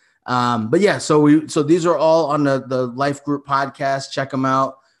league. But yeah, so these are all on the Life Group podcast. Check them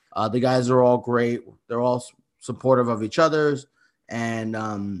out. The guys are all great. They're all supportive of each other's. And,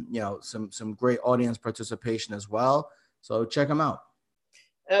 some great audience participation as well. So check them out.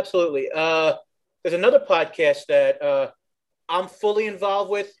 Absolutely. There's another podcast that I'm fully involved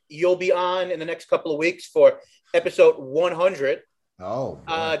with. You'll be on in the next couple of weeks for episode 100. Oh.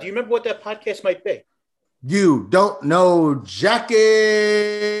 Do you remember what that podcast might be? You don't know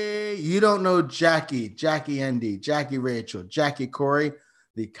Jackie. You don't know Jackie Andy, Jackie Rachel, Jackie Corey,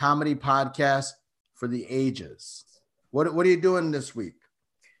 the comedy podcast for the ages. What are you doing this week?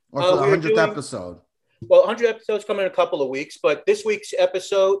 Or for the 100th episode? Well, 100 episodes coming in a couple of weeks, but this week's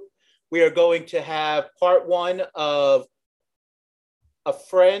episode, we are going to have part 1 of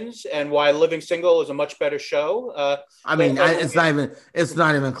Friends and why living single is a much better show. It's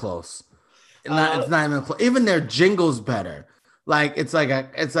not even close. It's not even close. Even their jingle's better. Like it's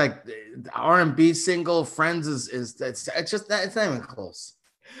like R&B single. Friends it's not even close.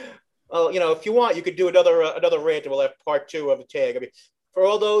 Well, if you want, you could do another rant, and we'll have part 2 of the tag. I mean, for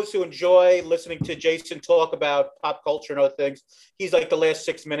all those who enjoy listening to Jason talk about pop culture and other things, he's like the last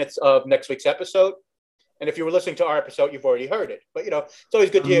 6 minutes of next week's episode. And if you were listening to our episode, you've already heard it. But it's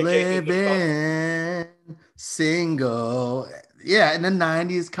always good to hear Jason. Living single, yeah, in the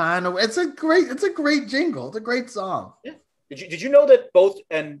 90s, kind of. It's a great jingle. It's a great song. Yeah. Did you know that both?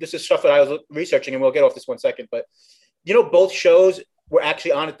 And this is stuff that I was researching, and we'll get off this 1 second. But both shows were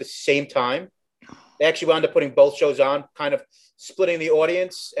actually on at the same time. They actually wound up putting both shows on, kind of splitting the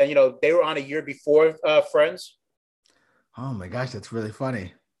audience. And, they were on a year before Friends. Oh, my gosh. That's really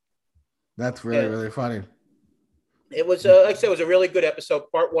funny. That's really funny. It was, like I said, it was a really good episode,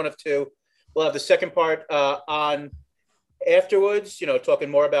 part 1 of 2. We'll have the second part on afterwards, talking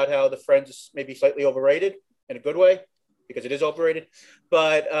more about how the Friends is maybe slightly overrated in a good way. because it is overrated.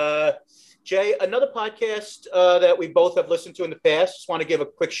 But Jay, another podcast that we both have listened to in the past. Just want to give a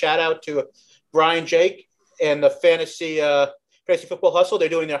quick shout out to Brian Jake and the Fantasy Football Hustle. They're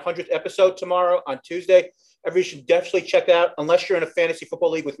doing their 100th episode tomorrow on Tuesday. Everybody should definitely check that out, unless you're in a fantasy football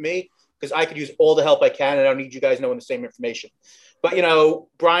league with me, because I could use all the help I can, and I don't need you guys knowing the same information. But,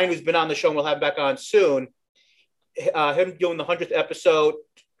 Brian, who's been on the show, and we'll have him back on soon, him doing the 100th episode,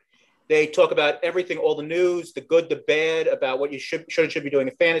 they talk about everything, all the news, the good, the bad, about what you should be doing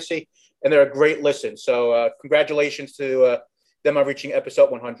in fantasy, and they're a great listen. So congratulations to them on reaching episode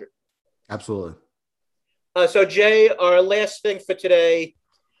 100. Absolutely. So, Jay, our last thing for today,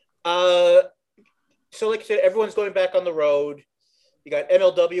 so like I said, everyone's going back on the road. You got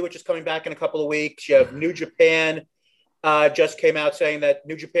MLW, which is coming back in a couple of weeks. You have New Japan just came out saying that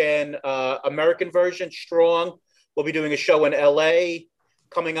New Japan American version, Strong, will be doing a show in LA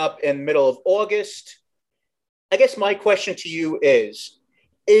coming up in middle of August. I guess my question to you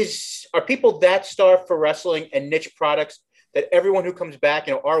are people that starved for wrestling and niche products that everyone who comes back,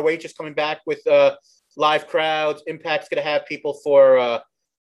 ROH is coming back with live crowds, Impact's going to have people for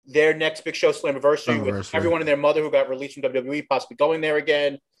their next big show, Slammiversary, with everyone and their mother who got released from WWE possibly going there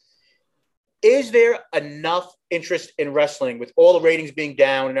again. Is there enough interest in wrestling with all the ratings being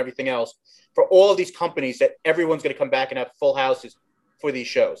down and everything else for all of these companies that everyone's going to come back and have full houses for these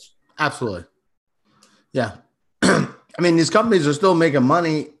shows? Absolutely. Yeah. I mean, these companies are still making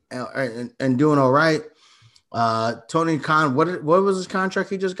money and doing all right. Tony Khan, what was his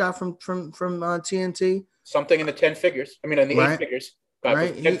contract he just got from TNT? Something in the 10 figures. I mean, in the 8 figures.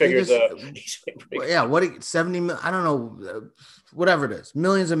 Right. 10 figures. 70 million, I don't know, whatever it is,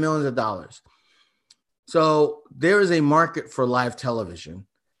 millions and millions of dollars. So there is a market for live television,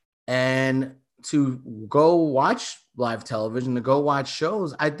 and to go watch live television, to go watch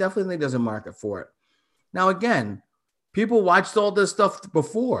shows, I definitely think there's a market for it. Now, again, people watched all this stuff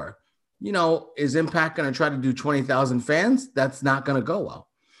before. Is Impact going to try to do 20,000 fans? That's not going to go well.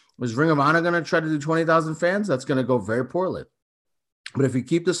 Was Ring of Honor going to try to do 20,000 fans? That's going to go very poorly. But if you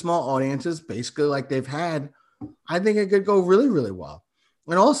keep the small audiences, basically like they've had, I think it could go really, really well.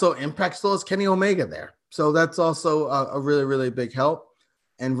 And also, Impact still has Kenny Omega there. So that's also a really, really big help.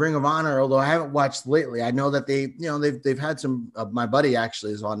 And Ring of Honor, although I haven't watched lately, I know that they've had some, my buddy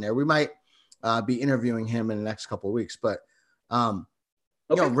actually is on there. We might be interviewing him in the next couple of weeks. But,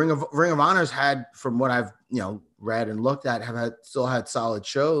 Ring of Honor's had, from what I've, read and looked at, still had solid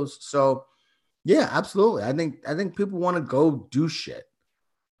shows. So, yeah, absolutely. I think people want to go do shit,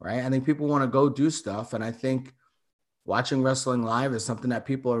 right? I think people want to go do stuff. And I think watching wrestling live is something that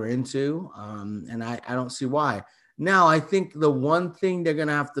people are into. And I don't see why. Now, I think the one thing they're going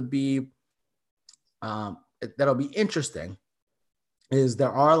to have to be, that'll be interesting, is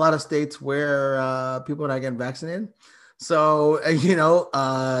there are a lot of states where people are not getting vaccinated. So,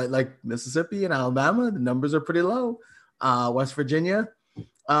 like Mississippi and Alabama, the numbers are pretty low. West Virginia.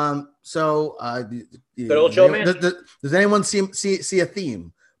 Good old Joe Man. Does anyone see a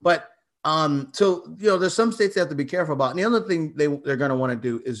theme? But there's some states they have to be careful about. And the other thing they're going to want to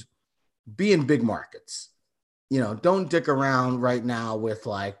do is be in big markets. Don't dick around right now with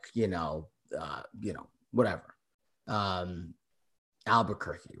whatever.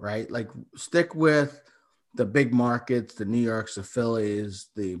 Albuquerque, right? Like, stick with the big markets, the New Yorks, the Phillies,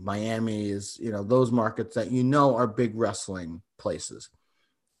 the Miamis, those markets that are big wrestling places.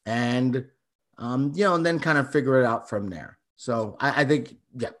 And, and then kind of figure it out from there. So I think,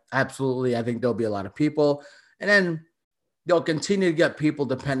 yeah, absolutely. I think there'll be a lot of people. And then they'll continue to get people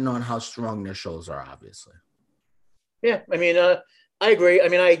depending on how strong their shows are, obviously. Yeah, I mean, I agree. I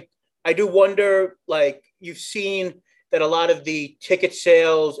mean, I do wonder, like, you've seen that a lot of the ticket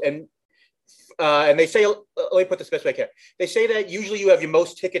sales and they say, let me put this best way I can. They say that usually you have your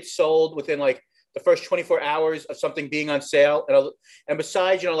most tickets sold within like the first 24 hours of something being on sale. And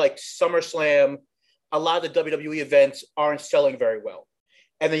besides, like SummerSlam, a lot of the WWE events aren't selling very well.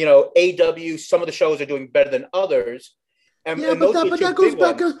 And then, AEW, some of the shows are doing better than others. But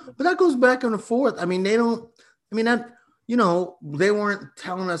that goes back and forth. I mean, they weren't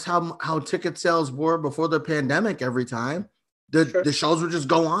telling us how ticket sales were before the pandemic every time. The shows would just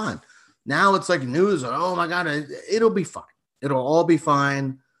go on. Now it's like news. Oh my God, it'll be fine. It'll all be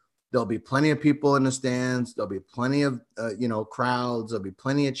fine. There'll be plenty of people in the stands. There'll be plenty of, crowds. There'll be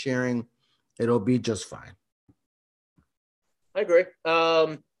plenty of cheering. It'll be just fine. I agree.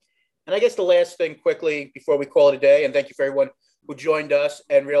 And I guess the last thing quickly before we call it a day, and thank you for everyone who joined us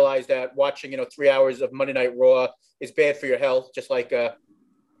and realized that watching, 3 hours of Monday Night Raw is bad for your health, just like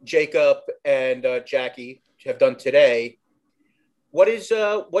Jacob and Jackie have done today. What's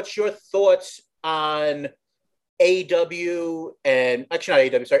your thoughts on AEW and actually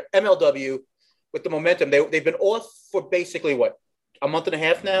not AEW, sorry, MLW with the momentum. They've been off for basically what, a month and a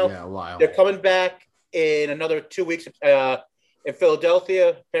half now. Yeah, a while. They're coming back in another 2 weeks in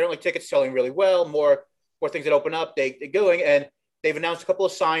Philadelphia. Apparently, tickets selling really well. More things that open up. They're going, and they've announced a couple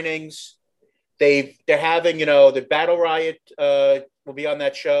of signings. They're having, the Battle Riot will be on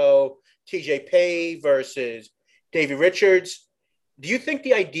that show. TJ Pay versus Davey Richards. Do you think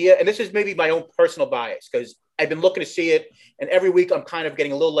the idea, and this is maybe my own personal bias, because I've been looking to see it, and every week I'm kind of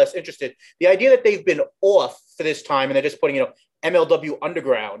getting a little less interested. The idea that they've been off for this time, and they're just putting, MLW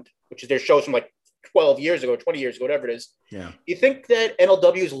Underground, which is their shows from like 12 years ago, 20 years ago, whatever it is. Yeah. You think that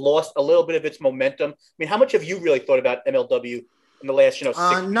MLW has lost a little bit of its momentum? I mean, how much have you really thought about MLW in the last, 6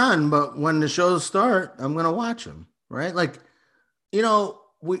 none, but when the shows start, I'm going to watch them, right? Like,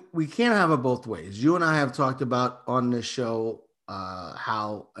 we can't have it both ways. You and I have talked about on this show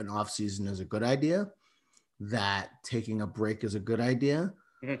how an off season is a good idea, that taking a break is a good idea.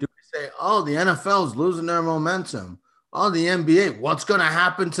 Mm-hmm. Do we say, oh, the NFL is losing their momentum? Oh, the NBA, what's going to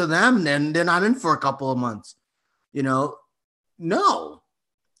happen to them? Then they're not in for a couple of months. No,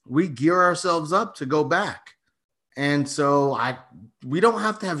 we gear ourselves up to go back. And so we don't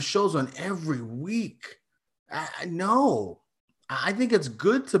have to have shows on every week. No, I think it's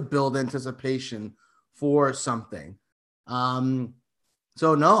good to build anticipation for something.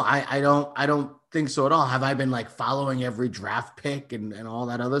 So no, I don't think so at all. Have I been like following every draft pick and all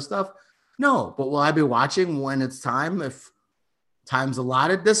that other stuff? No, but will I be watching when it's time? If time's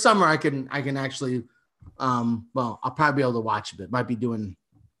allotted this summer, I can actually, I'll probably be able to watch a bit. Might be going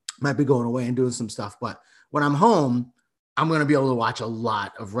away and doing some stuff, but when I'm home, I'm going to be able to watch a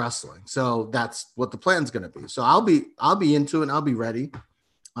lot of wrestling. So that's what the plan's going to be. So I'll be into it and I'll be ready.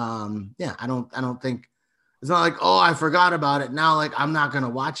 I don't think it's not like, oh, I forgot about it. Now, like, I'm not going to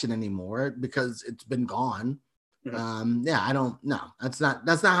watch it anymore because it's been gone. Mm-hmm. That's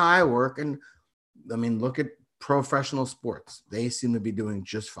not how I work. And I mean, look at professional sports. They seem to be doing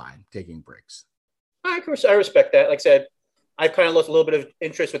just fine, taking breaks. I respect that. Like I said, I've kind of lost a little bit of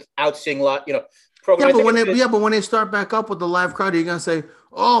interest without seeing a lot, programs. But when they start back up with the live crowd, you're going to say,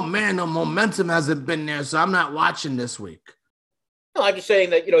 oh man, the momentum hasn't been there. So I'm not watching this week. No, I'm just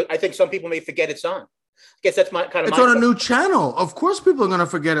saying that, I think some people may forget it's on. I guess that's it's on a new channel. Of course, people are going to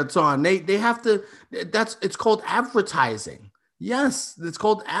forget it's on. They have to. It's called advertising. Yes, it's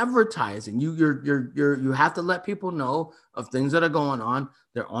called advertising. You have to let people know of things that are going on.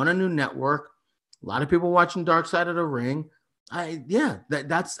 They're on a new network. A lot of people watching Dark Side of the Ring. That's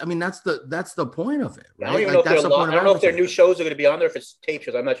the point of it. Right? I don't know if their new shows are going to be on there if it's tape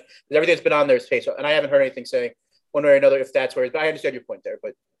shows. I'm not sure. Everything that's been on there is tape, and I haven't heard anything saying one way or another if that's where. But I understand your point there.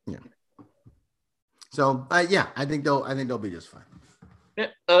 But yeah. So I think they'll be just fine.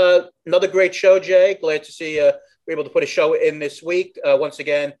 Yeah. Another great show, Jay. Glad to see we're able to put a show in this week. Once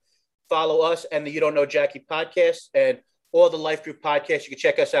again, follow us and the You Don't Know Jackie podcast and all the Life Group podcasts. You can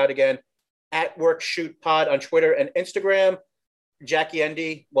check us out again at Work Shoot Pod on Twitter and Instagram. Jackie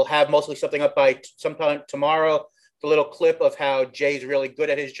Endy will have mostly something up by sometime tomorrow. The little clip of how Jay's really good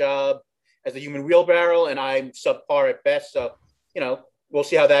at his job as a human wheelbarrow, and I'm subpar at best. So, we'll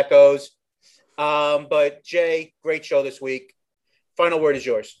see how that goes. But Jay, great show this week. Final word is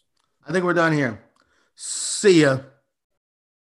yours. I think we're done here. See ya.